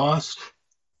do get lost.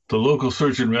 The local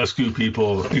search and rescue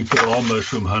people think that all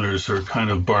mushroom hunters are kind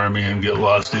of barmy and get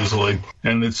lost easily.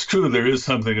 And it's true, there is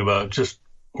something about just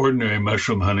ordinary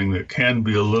mushroom hunting that can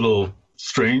be a little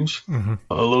strange, a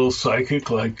little psychic.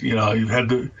 Like,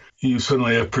 you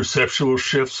suddenly have perceptual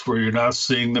shifts where you're not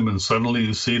seeing them and suddenly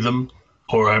you see them.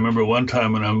 Or I remember one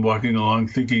time when I'm walking along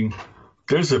thinking,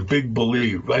 there's a big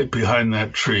bolete right behind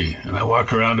that tree. And I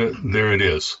walk around it, and there it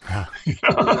is.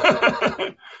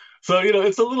 So,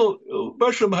 it's a little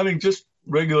mushroom hunting, just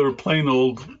regular plain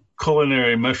old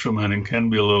culinary mushroom hunting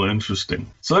can be a little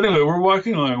interesting. So anyway, we're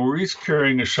walking along. We're each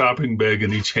carrying a shopping bag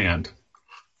in each hand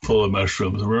full of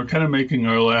mushrooms. And we're kind of making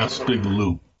our last big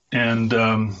loop and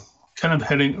kind of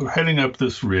heading up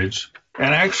this ridge.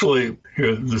 And actually,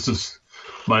 here, this is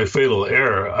my fatal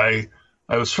error. I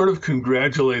was sort of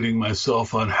congratulating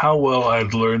myself on how well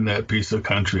I'd learned that piece of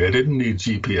country. I didn't need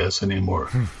GPS anymore.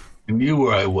 I knew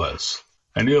where I was.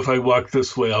 I knew if I walk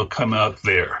this way, I'll come out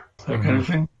there, that kind of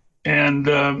thing.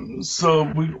 And so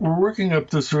we're working up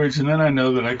this ridge, and then I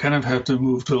know that I kind of have to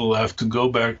move to the left to go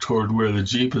back toward where the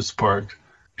Jeep is parked.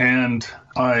 And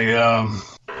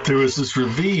there was this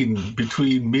ravine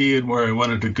between me and where I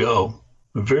wanted to go.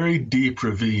 A very deep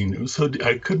ravine. It was so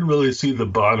I couldn't really see the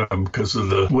bottom because of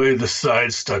the way the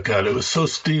sides stuck out. It was so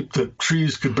steep that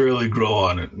trees could barely grow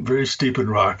on it. Very steep and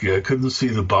rocky. I couldn't see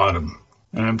the bottom.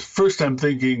 And I'm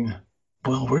thinking,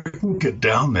 well, we can get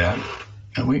down that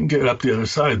and we can get up the other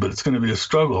side, but it's going to be a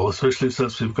struggle, especially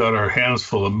since we've got our hands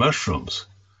full of mushrooms.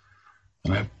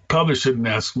 And I probably shouldn't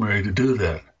ask Mary to do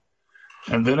that.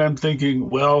 And then I'm thinking,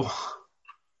 well,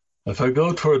 if I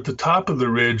go toward the top of the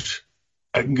ridge,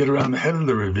 I can get around the head of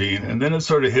the ravine. And then it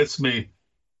sort of hits me,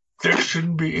 there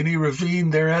shouldn't be any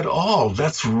ravine there at all.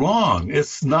 That's wrong.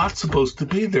 It's not supposed to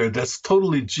be there. That's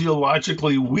totally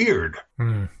geologically weird.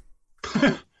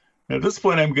 At this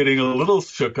point, I'm getting a little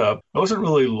shook up. I wasn't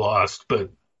really lost, but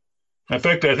in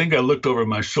fact, I think I looked over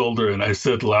my shoulder and I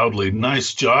said loudly,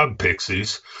 "Nice job,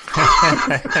 pixies."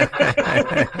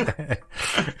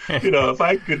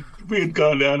 If we had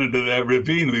gone down into that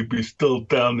ravine, we'd be still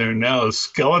down there now as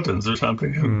skeletons or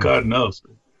something. God knows.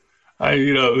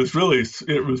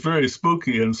 It was very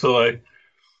spooky. And so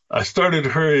I started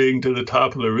hurrying to the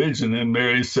top of the ridge, and then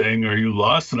Mary's saying, "Are you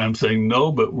lost?" And I'm saying, "No,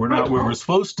 but we're not where we're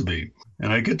supposed to be."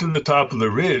 And I get to the top of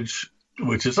the ridge,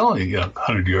 which is only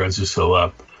 100 yards or so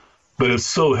up, but it's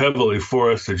so heavily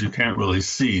forested you can't really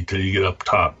see till you get up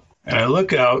top. And I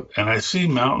look out and I see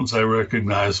mountains I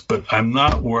recognize, but I'm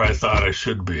not where I thought I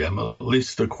should be. I'm at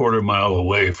least a quarter mile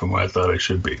away from where I thought I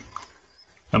should be.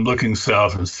 I'm looking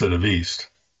south instead of east.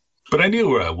 But I knew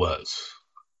where I was.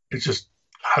 It's just,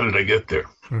 how did I get there?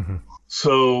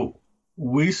 So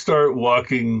we start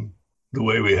walking the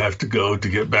way we have to go to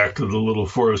get back to the little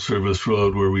Forest Service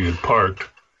road where we had parked.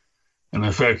 And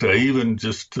in fact, I even,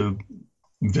 just to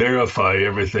verify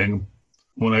everything,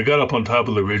 when I got up on top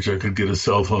of the ridge, I could get a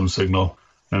cell phone signal.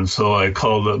 And so I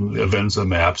called them Avenza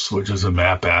Maps, which is a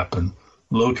map app, and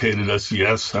located us.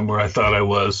 Yes, I'm where I thought I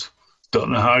was.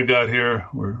 Don't know how I got here,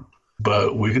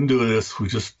 but we can do this. We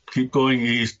just keep going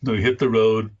east. Then we hit the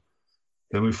road.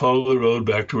 Then we follow the road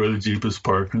back to where the Jeep is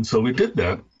parked. And so we did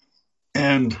that.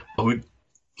 And we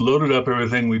loaded up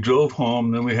everything. We drove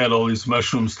home. Then we had all these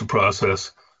mushrooms to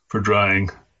process for drying.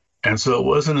 And so it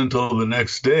wasn't until the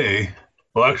next day,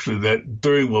 well, actually,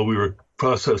 while we were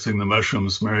processing the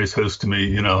mushrooms, Mary says to me,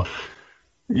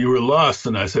 you were lost.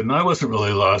 And I said, no, I wasn't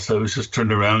really lost. I was just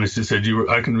turned around, and she said,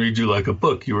 I can read you like a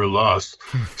book. You were lost.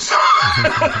 So,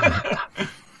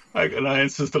 and I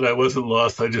insisted I wasn't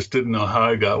lost. I just didn't know how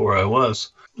I got where I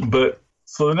was. But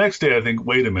so the next day I think,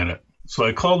 wait a minute. So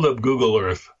I called up Google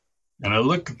Earth and I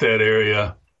looked at that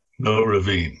area, no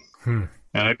ravine. And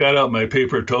I got out my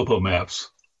paper topo maps.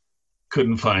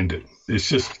 Couldn't find it. It's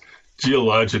just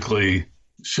geologically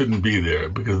shouldn't be there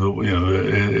because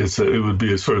it would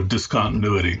be a sort of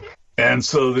discontinuity. And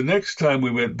so the next time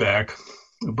we went back,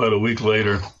 about a week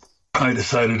later, I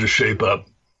decided to shape up.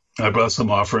 I brought some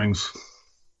offerings,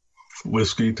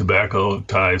 whiskey, tobacco,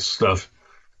 ties, stuff.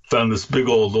 Found this big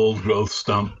old growth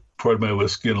stump, poured my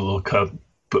whiskey in a little cup,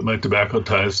 put my tobacco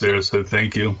ties there, said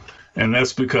thank you. And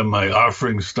that's become my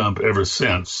offering stump ever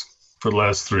since for the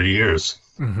last 3 years.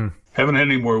 Mm-hmm. Haven't had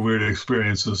any more weird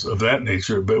experiences of that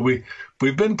nature, but we've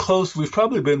been close. We've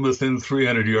probably been within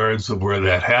 300 yards of where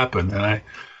that happened. And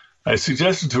I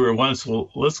suggested to her once, well,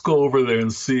 let's go over there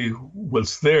and see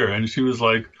what's there. And she was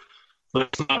like,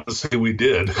 let's not say we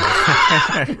did.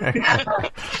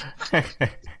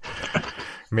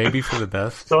 Maybe for the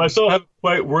best. So I still haven't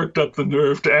quite worked up the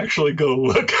nerve to actually go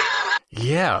look.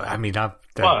 Yeah, I mean,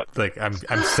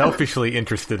 I'm selfishly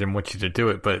interested in want you to do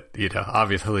it, but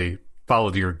obviously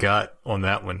followed your gut on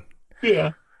that one.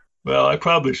 Yeah. Well, I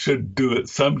probably should do it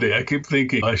someday. I keep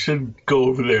thinking I should go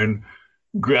over there and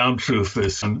ground truth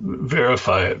this and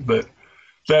verify it, but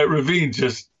that ravine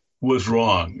just was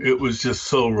wrong. It was just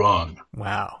so wrong.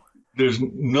 Wow. There's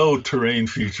no terrain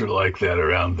feature like that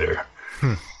around there.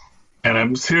 And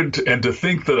I'm here to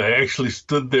think that I actually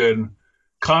stood there and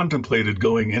contemplated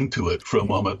going into it for a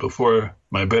moment before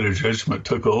my better judgment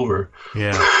took over.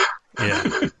 Yeah.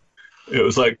 Yeah. It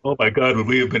was like, oh my God, would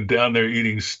we have been down there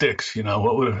eating sticks?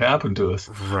 What would have happened to us?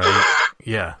 Right.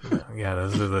 Yeah. Yeah.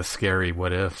 Those are the scary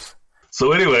what ifs.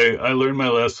 So anyway, I learned my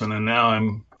lesson, and now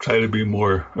I'm trying to be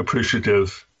more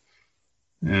appreciative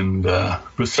and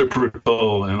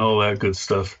reciprocal and all that good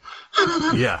stuff.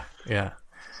 Yeah. Yeah.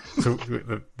 So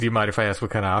do you mind if I ask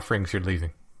what kind of offerings you're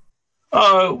leaving?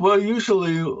 Well,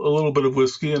 usually a little bit of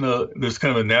whiskey and there's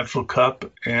kind of a natural cup,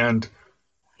 and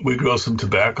we grow some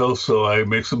tobacco, so I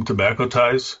make some tobacco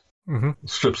ties,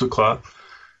 strips of cloth.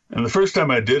 And the first time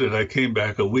I did it, I came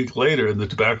back a week later and the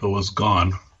tobacco was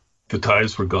gone. The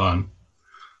ties were gone.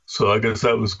 So I guess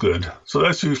that was good. So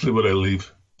that's usually what I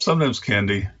leave. Sometimes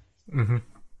candy. Mm-hmm.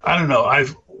 I don't know.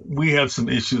 We have some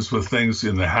issues with things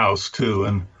in the house too,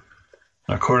 and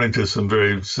according to some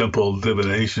very simple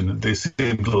divination, they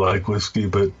seem to like whiskey,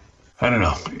 but I don't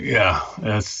know. Yeah,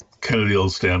 that's kind of the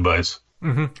old standbys.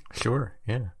 Mm-hmm. Sure,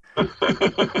 yeah.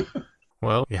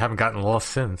 Well, you haven't gotten lost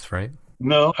since, right?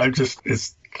 No,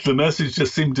 the message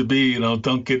just seemed to be,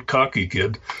 don't get cocky,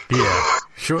 kid. Yeah,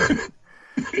 sure.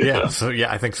 Yeah, so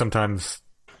I think sometimes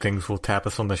things will tap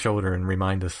us on the shoulder and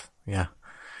remind us, yeah.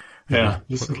 Yeah,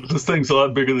 this thing's a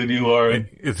lot bigger than you are.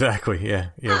 Exactly,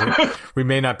 yeah. We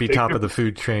may not be top of the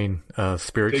food chain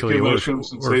spiritually. Take your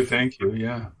mushrooms and say thank you,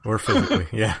 yeah. Or physically,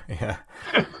 yeah.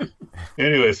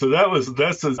 Anyway, so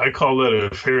I call that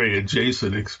a fairy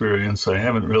adjacent experience. I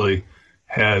haven't really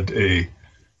had a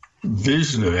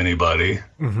vision of anybody.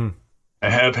 Mm-hmm. I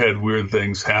have had weird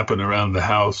things happen around the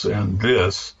house, and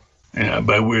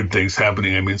by weird things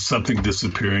happening, I mean something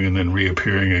disappearing and then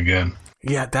reappearing again.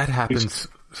 Yeah, that happens.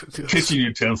 Kitchen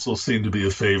utensils seem to be a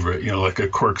favorite, like a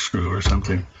corkscrew or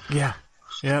something. Yeah,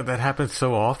 that happens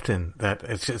so often that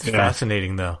it's just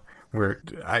fascinating, though. Where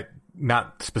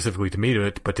not specifically to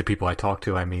me, but to people I talk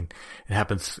to, I mean, it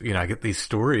happens. I get these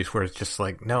stories where it's just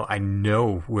like, no, I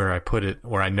know where I put it,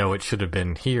 or I know it should have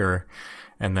been here,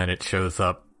 and then it shows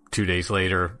up 2 days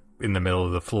later in the middle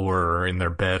of the floor or in their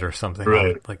bed or something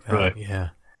like that. Right. Yeah,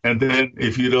 and then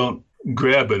if you don't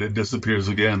grab it, it disappears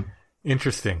again.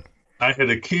 Interesting. I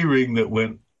had a key ring that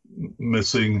went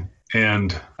missing,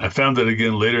 and I found that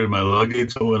again later in my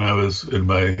luggage. When I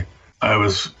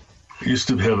used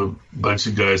to have a bunch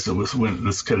of guys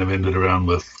this kind of ended around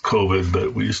with COVID,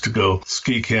 but we used to go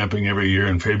ski camping every year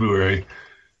in February.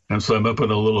 And so I'm up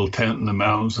in a little tent in the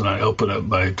mountains, and I open up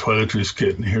my toiletries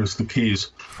kit, and here's the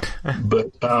keys.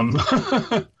 But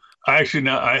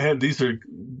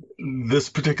this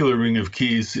particular ring of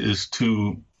keys is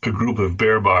to a group of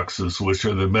bear boxes, which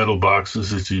are the metal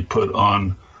boxes that you put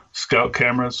on scout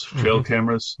cameras, trail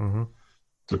cameras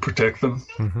to protect them.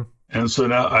 And so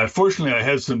now, fortunately, I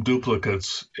had some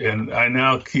duplicates, and I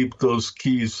now keep those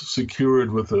keys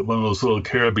secured with one of those little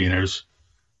carabiners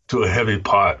to a heavy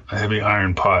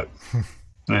iron pot.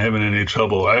 And I haven't had any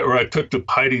trouble. I took to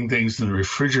hiding things in the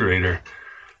refrigerator.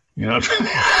 You know,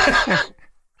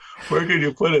 where can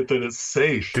you put it that it's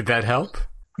safe? Did that help?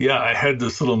 Yeah, I had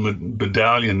this little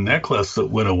medallion necklace that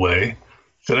went away.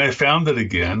 Then I found it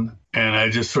again, and I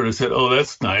just sort of said, oh,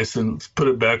 that's nice, and put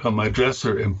it back on my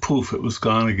dresser, and poof, it was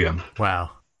gone again. Wow.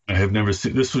 I have never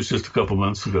seen, this was just a couple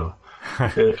months ago.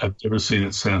 I've never seen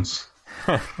it since.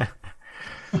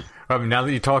 Well, now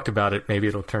that you talked about it, maybe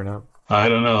it'll turn up. I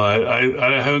don't know.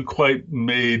 I haven't quite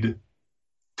made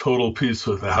total peace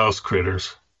with the house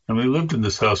critters. I mean, we lived in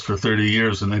this house for 30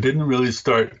 years, and they didn't really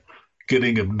start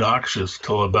getting obnoxious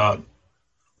till about,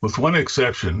 with one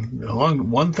exception,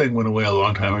 one thing went away a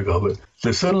long time ago, but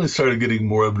they suddenly started getting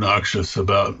more obnoxious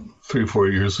about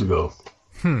 3-4 years ago.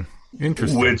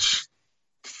 Interesting. Which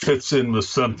fits in with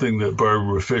something that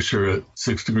Barbara Fisher at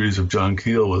 6 Degrees of John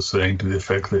Keel was saying, to the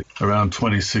effect that around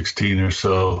 2016 or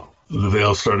so, the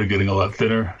veil started getting a lot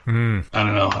thinner. I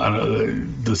don't know.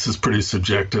 This is pretty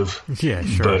subjective. Yeah,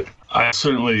 sure. But I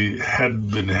certainly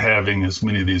hadn't been having as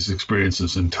many of these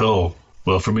experiences until,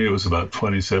 well, for me, it was about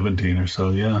 2017 or so,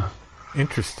 yeah.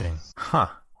 Interesting. Huh.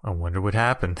 I wonder what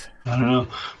happened. I don't know.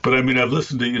 But I mean, I've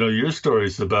listened to, your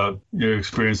stories about your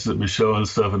experiences at Michaud and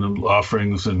stuff, and the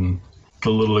offerings and the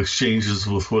little exchanges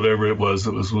with whatever it was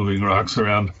that was moving rocks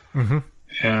around.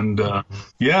 And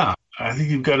yeah, I think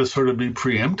you've got to sort of be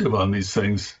preemptive on these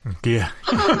things. Yeah.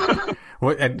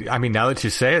 I mean, now that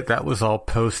you say it, that was all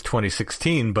post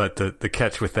 2016, but the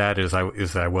catch with that is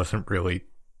I wasn't really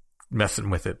messing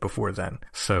with it before then.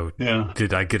 So yeah.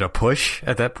 Did I get a push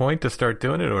at that point to start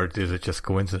doing it, or is it just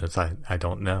coincidence? I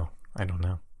don't know.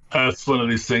 It's one of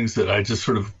these things that I just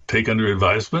sort of take under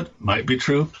advisement. Might be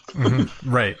true.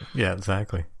 Right. Yeah,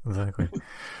 exactly.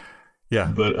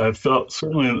 Yeah. But I felt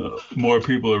certainly more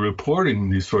people are reporting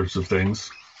these sorts of things,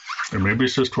 or maybe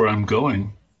it's just where I'm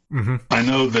going. I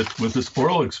know that with this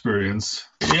oral experience,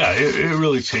 yeah, it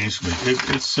really changed me.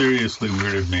 It seriously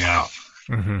weirded me out.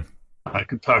 I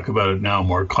could talk about it now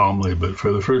more calmly, but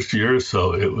for the first year or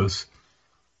so,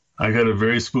 I got a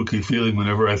very spooky feeling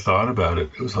whenever I thought about it.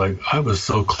 It was like I was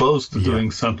so close to doing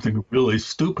something really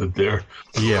stupid there.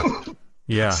 Yeah.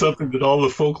 Yeah. Something that all the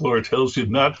folklore tells you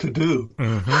not to do.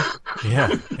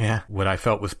 Yeah. What I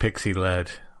felt was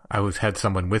pixie-led. I had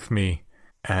someone with me,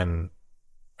 and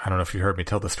I don't know if you heard me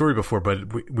tell the story before,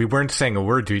 but we weren't saying a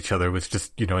word to each other. It was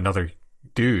just, another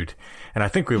dude. And I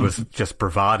think it was just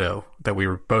bravado that we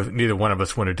were neither one of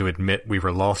us wanted to admit we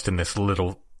were lost in this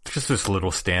little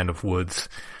stand of woods.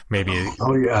 Maybe.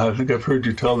 Oh, yeah. I think I've heard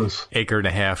you tell this. 1.5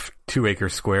 acres, 2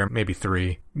 acres square, maybe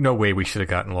 3. No way we should have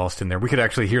gotten lost in there. We could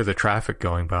actually hear the traffic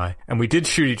going by. And we did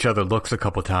shoot each other looks a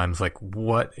couple times, like,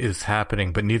 what is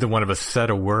happening? But neither one of us said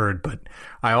a word. But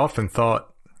I often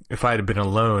thought if I had been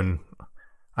alone,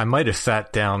 I might have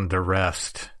sat down to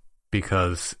rest,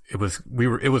 because it was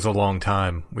a long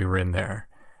time we were in there.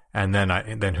 And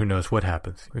then who knows what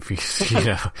happens if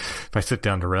if I sit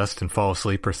down to rest and fall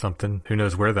asleep or something, who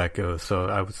knows where that goes. So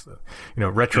I was,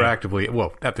 retroactively,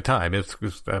 well, at the time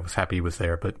I was happy he was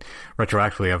there, but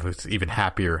retroactively I was even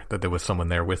happier that there was someone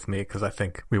there with me, because I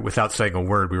think without saying a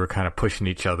word, we were kind of pushing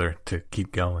each other to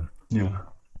keep going. Yeah.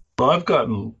 Well, I've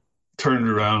gotten turned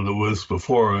around in the woods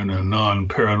before in a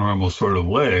non-paranormal sort of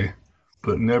way,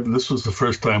 but this was the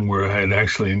first time where I had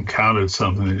actually encountered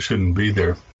something that shouldn't be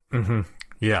there.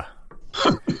 Yeah.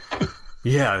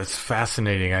 Yeah, it's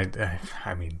fascinating.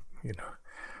 I mean,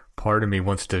 part of me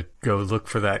wants to go look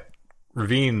for that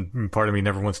ravine, and part of me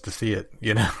never wants to see it,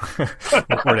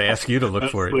 or to ask you to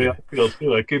look for it. I feel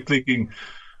too. I keep thinking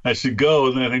I should go,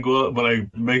 and then I think, well, when I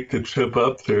make the trip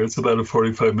up there, it's about a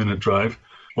 45-minute drive.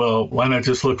 Well, why not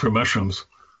just look for mushrooms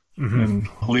and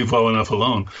leave well enough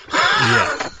alone?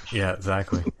 Yeah,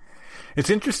 exactly. It's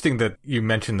interesting that you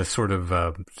mentioned the sort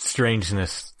of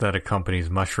strangeness that accompanies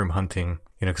mushroom hunting,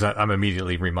 because I'm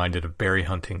immediately reminded of berry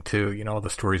hunting too. All the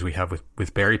stories we have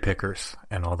with berry pickers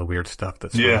and all the weird stuff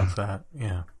that surrounds that.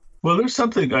 Yeah. Well, there's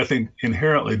something, I think,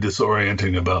 inherently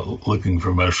disorienting about looking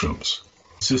for mushrooms.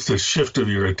 It's just a shift of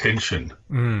your attention.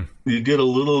 You get a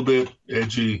little bit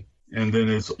edgy, and then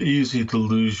it's easy to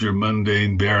lose your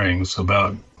mundane bearings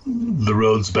about the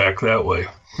roads back that way.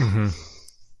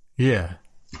 Yeah.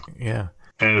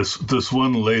 And it's this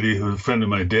one lady who's a friend of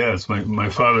my dad's. My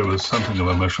father was something of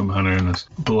a mushroom hunter and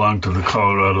belonged to the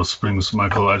Colorado Springs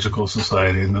Mycological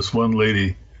Society. And this one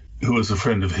lady who was a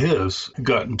friend of his had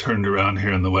gotten turned around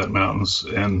here in the wet mountains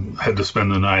and had to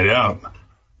spend the night out.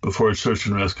 before Search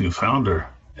and Rescue found her.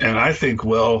 And I think,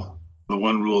 well, the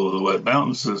one rule of the Wet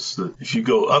Mountains is that if you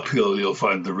go uphill, you'll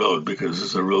find the road because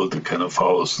it's a road that kind of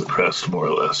follows the crest more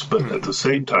or less. But at the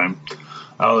same time,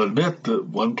 I'll admit that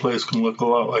one place can look a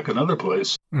lot like another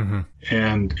place. Mm-hmm.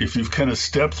 And if you've kind of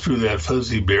stepped through that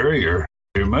fuzzy barrier,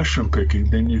 you're mushroom picking,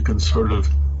 then you can sort of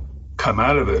come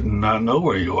out of it and not know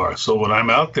where you are. So when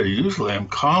I'm out there, usually I'm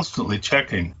constantly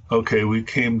checking. Okay, we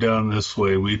came down this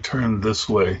way. We turned this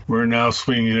way. We're now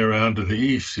swinging around to the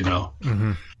east,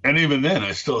 Mm-hmm. And even then,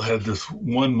 I still had this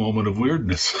one moment of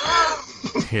weirdness.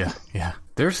 Yeah.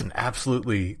 There's an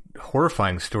absolutely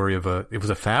horrifying story of it was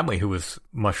a family who was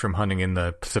mushroom hunting in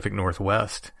the Pacific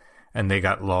Northwest, and they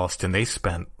got lost, and they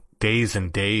spent days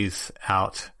and days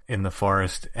out in the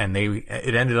forest, and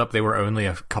it ended up they were only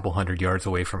a couple 100 yards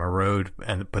away from a road,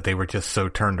 but they were just so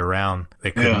turned around they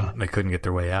couldn't get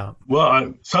their way out.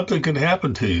 Well, something can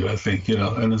happen to you, I think,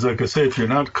 and as like I say, if you're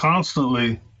not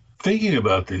constantly thinking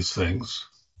about these things,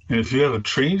 and if you haven't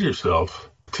trained yourself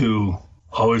to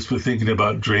always be thinking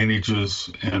about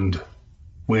drainages and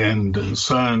wind and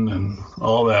sun and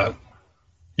all that,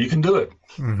 you can do it.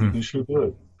 Mm-hmm. You can sure do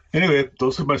it. Anyway,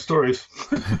 those are my stories.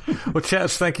 Well,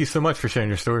 Chaz, thank you so much for sharing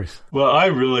your stories. Well, I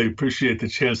really appreciate the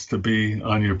chance to be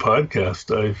on your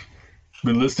podcast. I've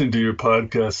been listening to your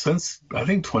podcast since, I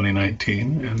think,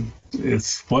 2019, and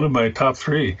it's one of my top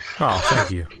 3. Oh,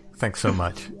 thank you. Thanks so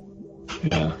much.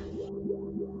 Yeah.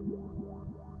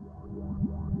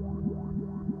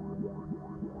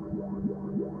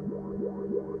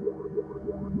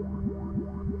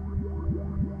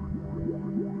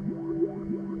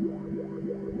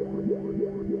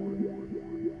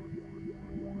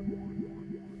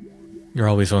 You're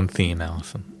always on theme,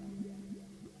 Allison.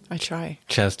 I try.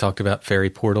 Chaz talked about fairy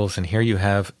portals, and here you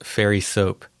have fairy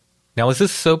soap. Now, is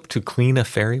this soap to clean a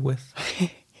fairy with?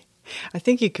 I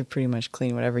think you could pretty much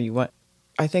clean whatever you want.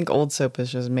 I think old soap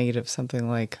is just made of something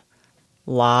like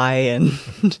lye and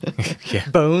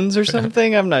bones or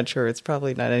something. I'm not sure. It's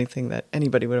probably not anything that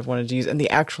anybody would have wanted to use. And the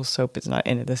actual soap is not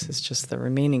in it. This is just the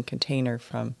remaining container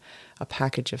from a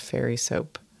package of fairy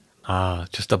soap. Ah,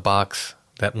 just a box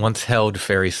that once held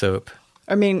fairy soap.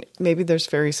 I mean, maybe there's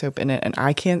fairy soap in it and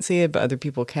I can't see it, but other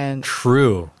people can.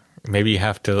 True. Maybe you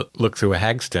have to look through a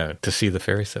hagstone to see the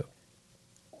fairy soap.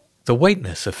 The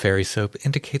whiteness of fairy soap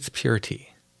indicates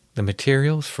purity. The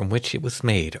materials from which it was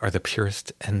made are the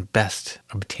purest and best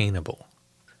obtainable.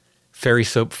 Fairy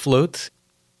soap floats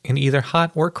in either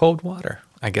hot or cold water.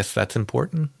 I guess that's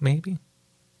important, maybe.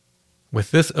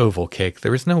 With this oval cake,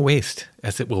 there is no waste,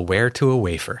 as it will wear to a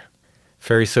wafer.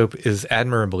 Fairy soap is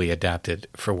admirably adapted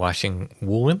for washing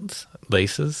woolens,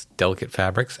 laces, delicate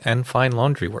fabrics, and fine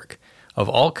laundry work of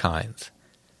all kinds.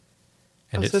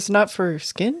 And is this not for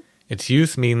skin? Its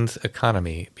use means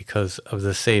economy because of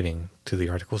the saving to the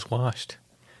articles washed.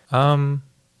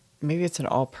 Maybe it's an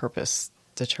all-purpose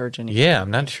detergent. Yeah,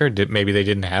 I'm not sure. Maybe they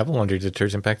didn't have laundry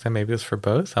detergent back then. Maybe it was for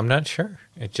both. I'm not sure.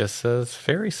 It just says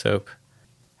fairy soap.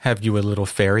 Have you a little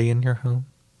fairy in your home?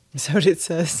 Is that what it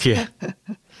says? Yeah.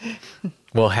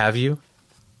 Well, have you?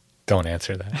 Don't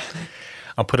answer that.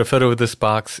 I'll put a photo of this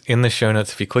box in the show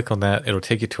notes. If you click on that, it'll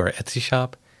take you to our Etsy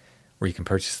shop where you can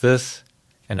purchase this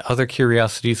and other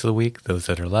curiosities of the week, those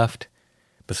that are left.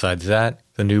 Besides that,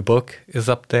 the new book is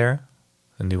up there,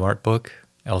 the new art book,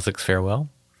 Elzic's Farewell,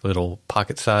 little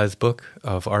pocket-sized book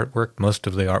of artwork. Most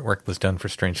of the artwork was done for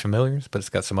Strange Familiars, but it's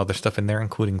got some other stuff in there,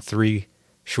 including 3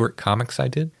 short comics I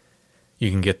did.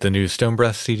 You can get the new Stone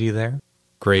Breath CD there,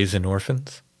 Greys and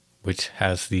Orphans, which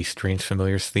has the Strange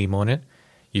Familiars theme on it.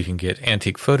 You can get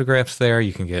antique photographs there.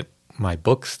 You can get my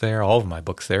books there, all of my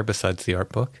books there besides the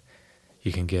art book.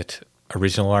 You can get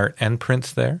original art and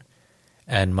prints there,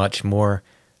 and much more.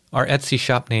 Our Etsy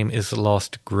shop name is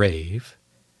Lost Grave,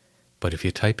 but if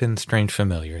you type in Strange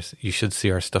Familiars, you should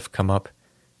see our stuff come up.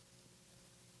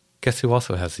 Guess who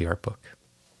also has the art book?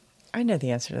 I know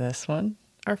the answer to this one.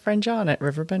 Our friend John at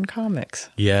Riverbend Comics.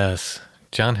 Yes,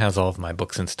 John has all of my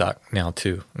books in stock now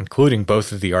too, including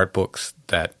both of the art books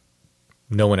that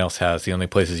no one else has. The only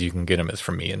places you can get them is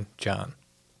from me and John.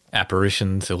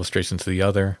 Apparitions, Illustrations of the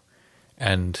Other,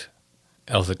 and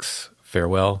Elzic's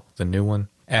Farewell, the new one,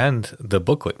 and the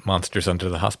booklet, Monsters Under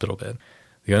the Hospital Bed.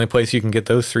 The only place you can get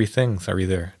those 3 things are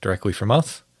either directly from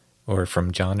us or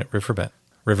from John at Riverbend.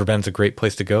 Riverbend's a great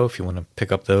place to go if you want to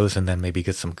pick up those and then maybe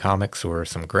get some comics or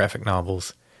some graphic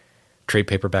novels, trade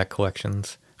paperback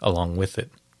collections along with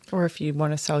it. Or if you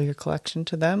want to sell your collection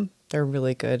to them, they're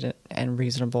really good and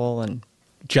reasonable. And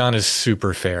John is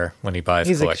super fair when he buys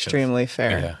collections. He's extremely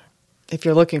fair. Yeah. If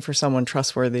you're looking for someone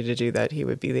trustworthy to do that, he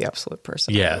would be the absolute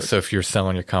person. Yeah, so if you're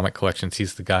selling your comic collections,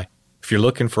 he's the guy. If you're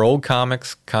looking for old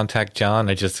comics, contact John.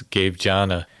 I just gave John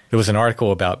there was an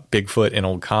article about Bigfoot in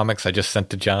old comics I just sent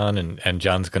to John, and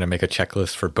John's going to make a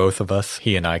checklist for both of us.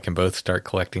 He and I can both start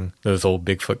collecting those old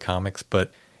Bigfoot comics.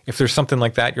 But if there's something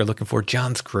like that you're looking for,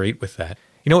 John's great with that.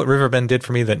 You know what Riverbend did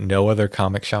for me that no other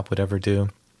comic shop would ever do?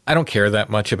 I don't care that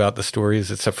much about the stories,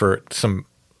 except for some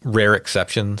rare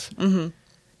exceptions.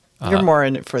 Mm-hmm. You're more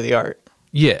in it for the art.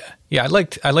 Yeah. I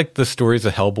liked the stories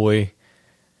of Hellboy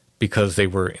because they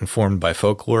were informed by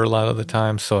folklore a lot of the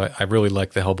time. So I really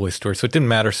liked the Hellboy story. So it didn't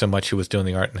matter so much who was doing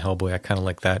the art in Hellboy. I kind of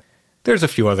like that. There's a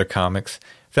few other comics.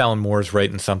 Fallon Moore's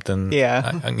writing something.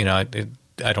 Yeah.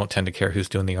 I don't tend to care who's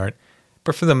doing the art.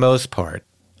 But for the most part,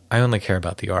 I only care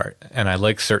about the art. And I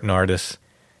like certain artists.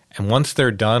 And once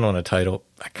they're done on a title,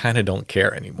 I kind of don't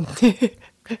care anymore.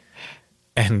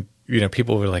 And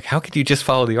people were like, how could you just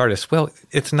follow the artist? Well,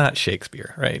 it's not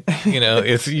Shakespeare, right?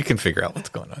 You can figure out what's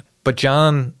going on. But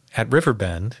John at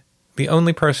Riverbend, the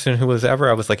only person who was ever,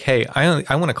 I was like, hey,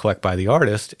 I want to collect by the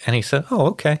artist. And he said, oh,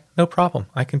 okay, no problem.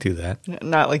 I can do that.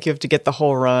 Not like you have to get the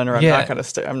whole run or I'm not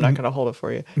going to hold it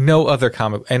for you. No other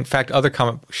comic. In fact, other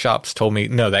comic shops told me,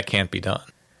 no, that can't be done.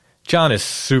 John is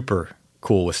super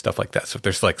cool with stuff like that. So if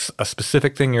there's like a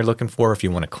specific thing you're looking for, if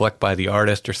you want to collect by the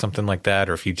artist or something like that,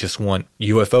 or if you just want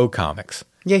UFO comics.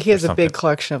 Yeah, he has a big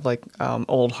collection of like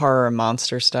old horror and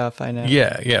monster stuff, I know.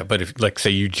 Yeah. But if say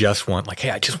you just want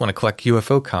hey, I just want to collect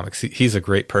UFO comics, he's a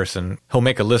great person. He'll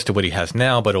make a list of what he has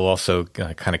now, but he'll also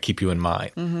kind of keep you in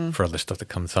mind for other stuff that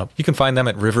comes up. You can find them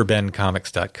at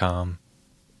riverbendcomics.com.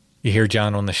 You hear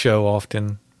John on the show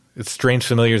often. It's Strange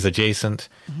Familiars adjacent.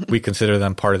 We consider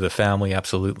them part of the family,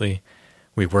 absolutely.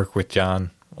 We work with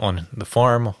John on the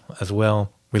farm as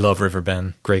well. We love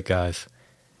Riverbend. Great guys.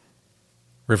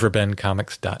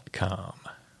 riverbendcomics.com.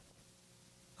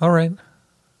 All right.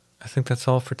 I think that's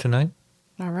all for tonight.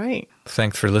 All right.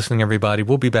 Thanks for listening, everybody.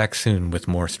 We'll be back soon with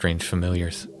more Strange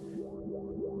Familiars.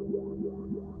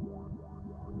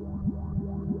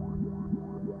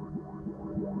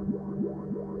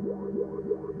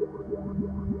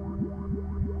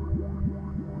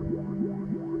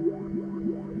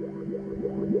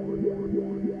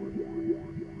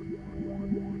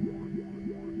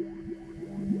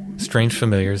 Strange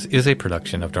Familiars is a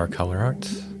production of Dark Color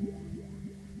Arts.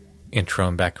 Intro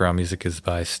and background music is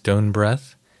by Stone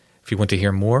Breath. If you want to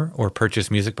hear more or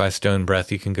purchase music by Stone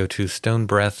Breath, you can go to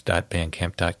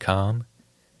stonebreath.bandcamp.com.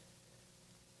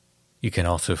 You can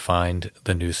also find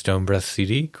the new Stone Breath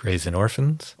CD, Grays and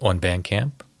Orphans, on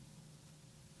Bandcamp.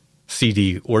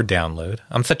 CD or download.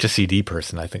 I'm such a CD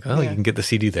person. I think, you can get the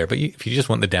CD there. But if you just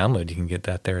want the download, you can get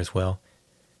that there as well.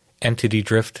 Entity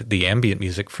Drift, the ambient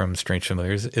music from Strange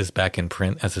Familiars, is back in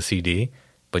print as a CD,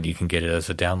 but you can get it as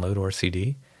a download or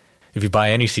CD. If you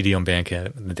buy any CD on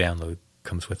Bandcamp, the download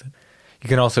comes with it. You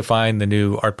can also find the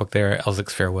new art book there,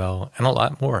 Elzic's Farewell, and a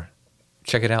lot more.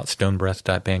 Check it out,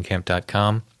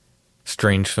 stonebreath.bandcamp.com.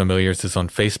 Strange Familiars is on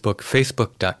Facebook,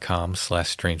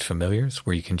 facebook.com/Strange Familiars,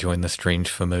 where you can join the Strange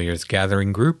Familiars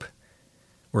gathering group.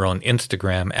 We're on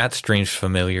Instagram at Strange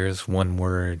Familiars, one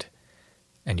word.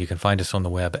 And you can find us on the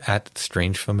web at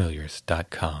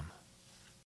strangefamiliars.com.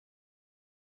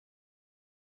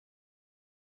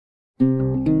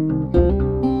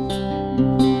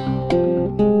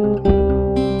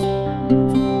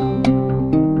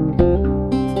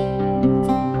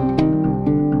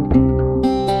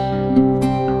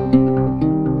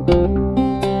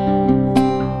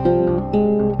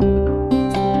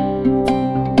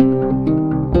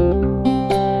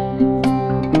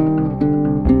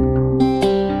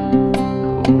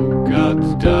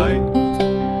 God's died.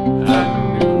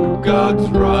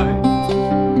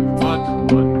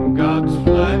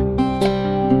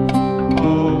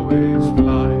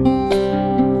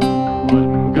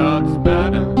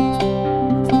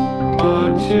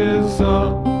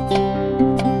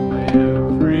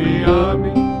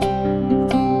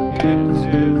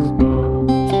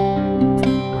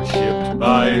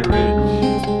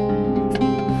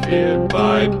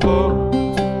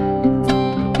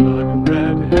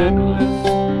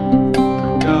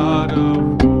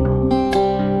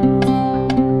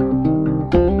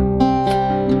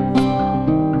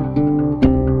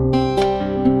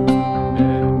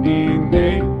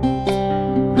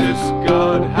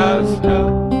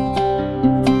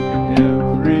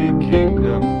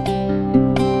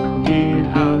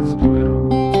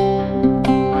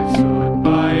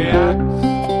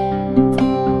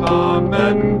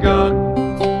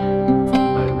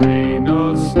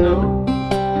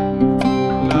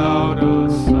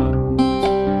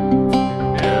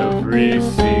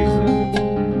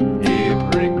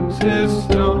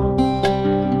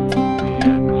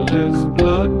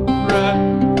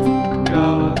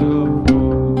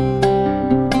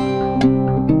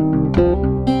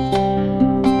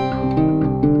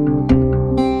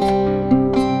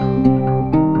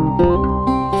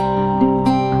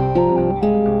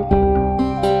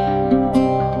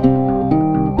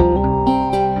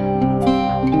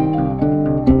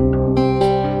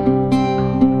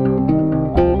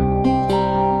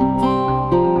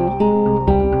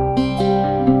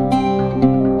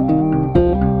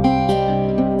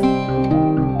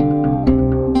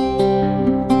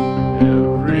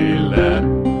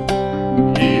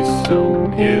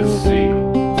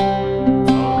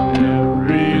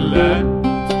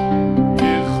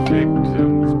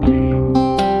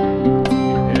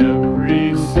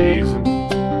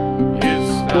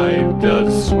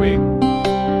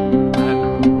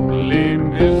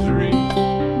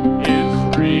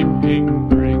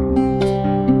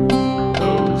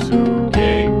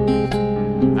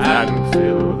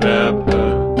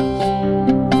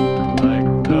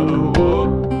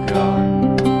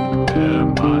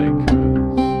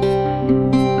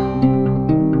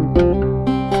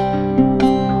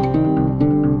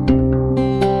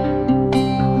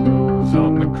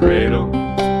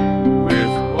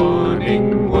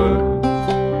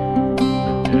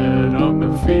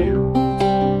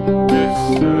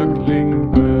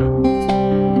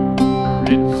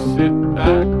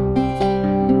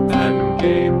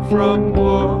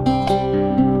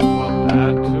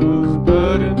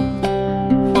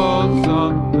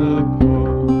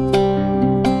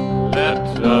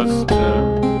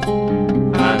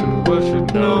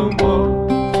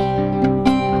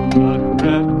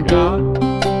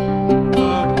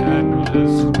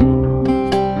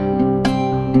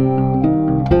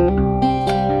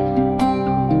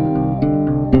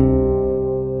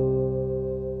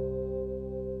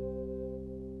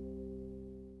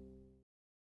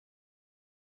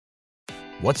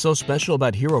 What's so special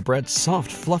about Hero Bread's soft,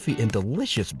 fluffy, and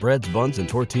delicious breads, buns, and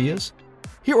tortillas?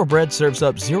 Hero Bread serves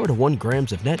up 0 to 1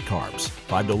 grams of net carbs,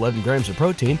 5 to 11 grams of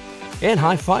protein, and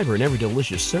high fiber in every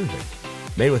delicious serving.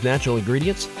 Made with natural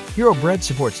ingredients, Hero Bread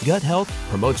supports gut health,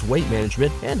 promotes weight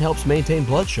management, and helps maintain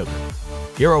blood sugar.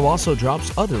 Hero also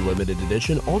drops other limited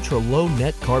edition ultra-low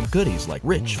net carb goodies like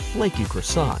rich, flaky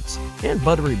croissants and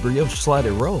buttery brioche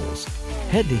slider rolls.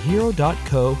 Head to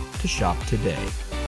hero.co to shop today.